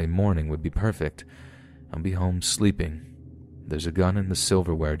 Wednesday morning would be perfect. I'll be home sleeping. There's a gun in the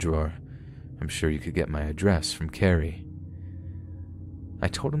silverware drawer. I'm sure you could get my address from Carrie." I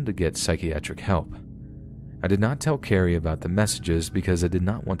told him to get psychiatric help. I did not tell Carrie about the messages because I did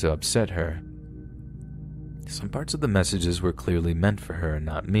not want to upset her. Some parts of the messages were clearly meant for her and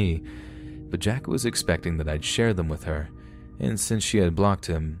not me, but Jack was expecting that I'd share them with her, and since she had blocked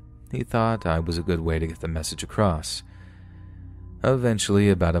him, he thought I was a good way to get the message across. Eventually,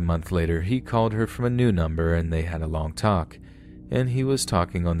 about a month later, he called her from a new number and they had a long talk, and he was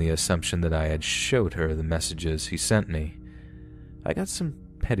talking on the assumption that I had showed her the messages he sent me. I got some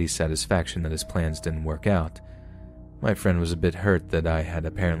petty satisfaction that his plans didn't work out. My friend was a bit hurt that I had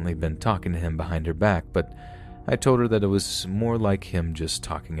apparently been talking to him behind her back, but I told her that it was more like him just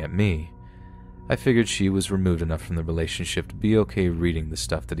talking at me. I figured she was removed enough from the relationship to be okay reading the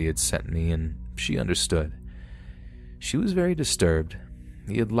stuff that he had sent me, and she understood. She was very disturbed.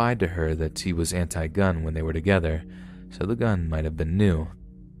 He had lied to her that he was anti-gun when they were together, so the gun might have been new.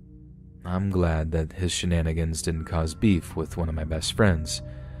 I'm glad that his shenanigans didn't cause beef with one of my best friends.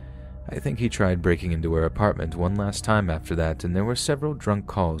 I think he tried breaking into her apartment one last time after that, and there were several drunk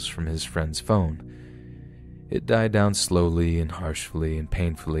calls from his friend's phone. It died down slowly and harshly and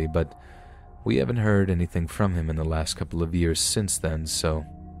painfully, but we haven't heard anything from him in the last couple of years since then, so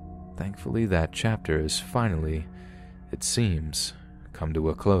thankfully that chapter is finally, it seems, come to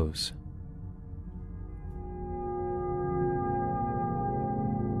a close.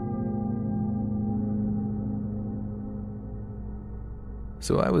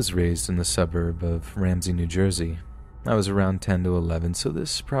 So I was raised in the suburb of Ramsey, New Jersey. I was around 10 to 11, so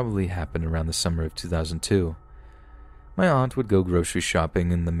this probably happened around the summer of 2002. My aunt would go grocery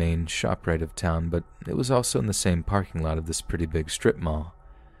shopping in the main ShopRite of town, but it was also in the same parking lot of this pretty big strip mall.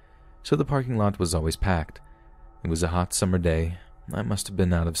 So the parking lot was always packed. It was a hot summer day. I must have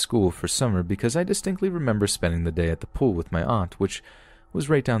been out of school for summer because I distinctly remember spending the day at the pool with my aunt, which was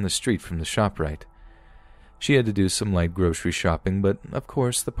right down the street from the ShopRite. She had to do some light grocery shopping, but of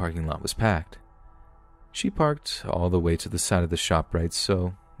course the parking lot was packed. She parked all the way to the side of the ShopRite,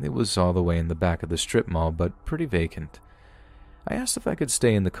 so it was all the way in the back of the strip mall, but pretty vacant. I asked if I could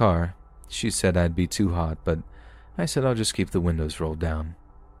stay in the car. She said I'd be too hot, but I said I'll just keep the windows rolled down.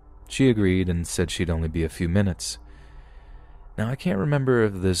 She agreed and said she'd only be a few minutes. Now, I can't remember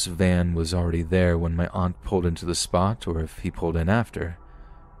if this van was already there when my aunt pulled into the spot or if he pulled in after,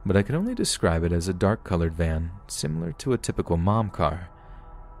 but I could only describe it as a dark-colored van, similar to a typical mom car.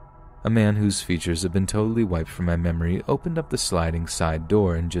 A man whose features had been totally wiped from my memory opened up the sliding side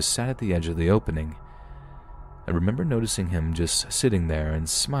door and just sat at the edge of the opening. I remember noticing him just sitting there and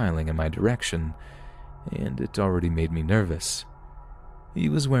smiling in my direction, and it already made me nervous. He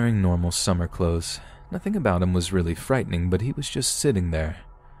was wearing normal summer clothes. Nothing about him was really frightening, but he was just sitting there.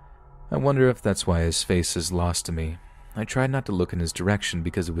 I wonder if that's why his face is lost to me. I tried not to look in his direction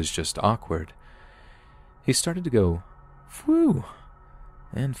because it was just awkward. He started to go, "Phew,"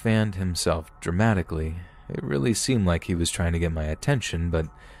 and fanned himself dramatically. It really seemed like he was trying to get my attention, but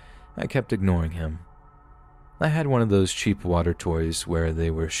I kept ignoring him. I had one of those cheap water toys where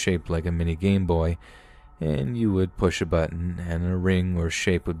they were shaped like a mini Game Boy, and you would push a button, and a ring or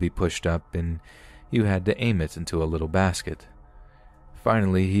shape would be pushed up, and you had to aim it into a little basket.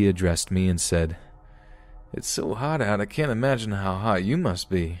 Finally, he addressed me and said, "It's so hot out, I can't imagine how hot you must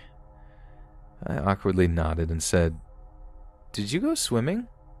be." I awkwardly nodded and said, "Did you go swimming?"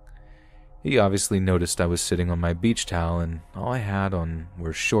 He obviously noticed I was sitting on my beach towel and all I had on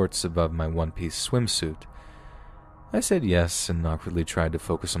were shorts above my one-piece swimsuit. I said yes and awkwardly tried to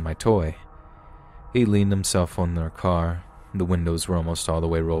focus on my toy. He leaned himself on their car. The windows were almost all the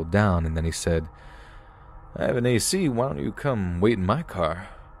way rolled down, and then he said, "I have an AC, why don't you come wait in my car?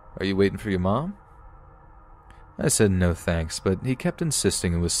 Are you waiting for your mom?" I said no thanks, but he kept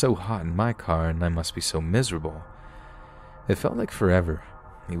insisting it was so hot in my car and I must be so miserable. It felt like forever.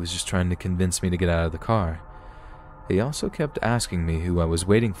 He was just trying to convince me to get out of the car. He also kept asking me who I was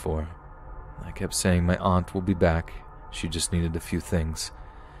waiting for. I kept saying my aunt will be back. She just needed a few things.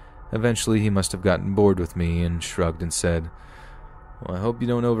 Eventually, he must have gotten bored with me and shrugged and said, "Well, I hope you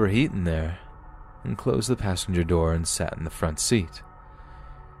don't overheat in there," and closed the passenger door and sat in the front seat.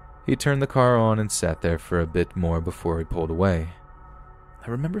 He turned the car on and sat there for a bit more before he pulled away. I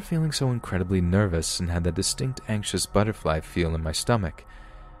remember feeling so incredibly nervous and had that distinct anxious butterfly feel in my stomach.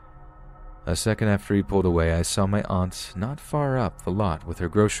 A second after he pulled away, I saw my aunt not far up the lot with her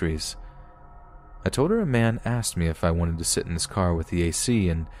groceries. I told her a man asked me if I wanted to sit in his car with the AC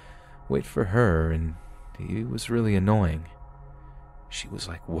and wait for her, and he was really annoying. She was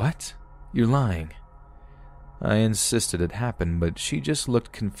like, "What? You're lying." I insisted it happened, but she just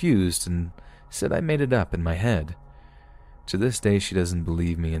looked confused and said I made it up in my head. To this day, she doesn't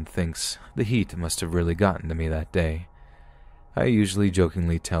believe me and thinks the heat must have really gotten to me that day. I usually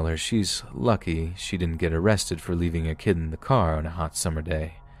jokingly tell her she's lucky she didn't get arrested for leaving a kid in the car on a hot summer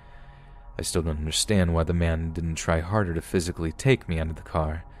day. I still don't understand why the man didn't try harder to physically take me out of the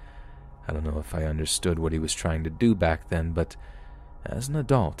car. I don't know if I understood what he was trying to do back then, but as an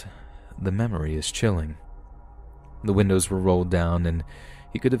adult, the memory is chilling. The windows were rolled down, and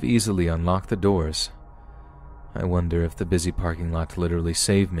he could have easily unlocked the doors. I wonder if the busy parking lot literally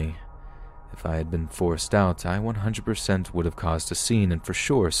saved me. If I had been forced out, I 100% would have caused a scene, and for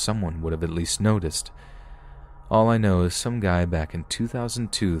sure someone would have at least noticed. All I know is some guy back in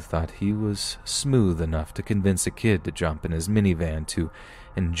 2002 thought he was smooth enough to convince a kid to jump in his minivan to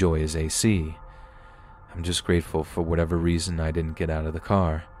enjoy his AC. I'm just grateful for whatever reason I didn't get out of the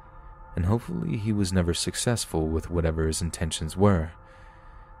car. and hopefully he was never successful with whatever his intentions were.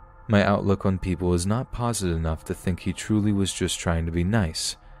 My outlook on people is not positive enough to think he truly was just trying to be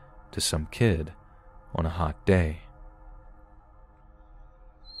nice to some kid on a hot day.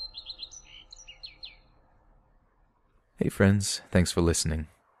 Hey friends, thanks for listening.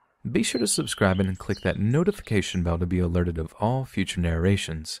 Be sure to subscribe and click that notification bell to be alerted of all future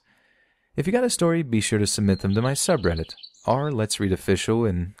narrations. If you got a story, be sure to submit them to my subreddit, r/letsreadofficial,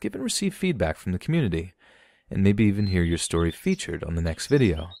 and give and receive feedback from the community, and maybe even hear your story featured on the next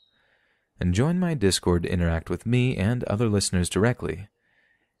video. And join my Discord to interact with me and other listeners directly.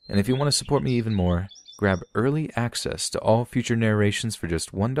 And if you want to support me even more, grab early access to all future narrations for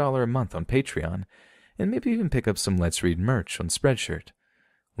just $1 a month on Patreon, and maybe even pick up some Let's Read merch on Spreadshirt.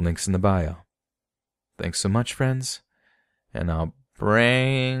 Links in the bio. Thanks so much, friends, and I'll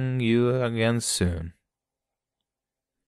bring you again soon.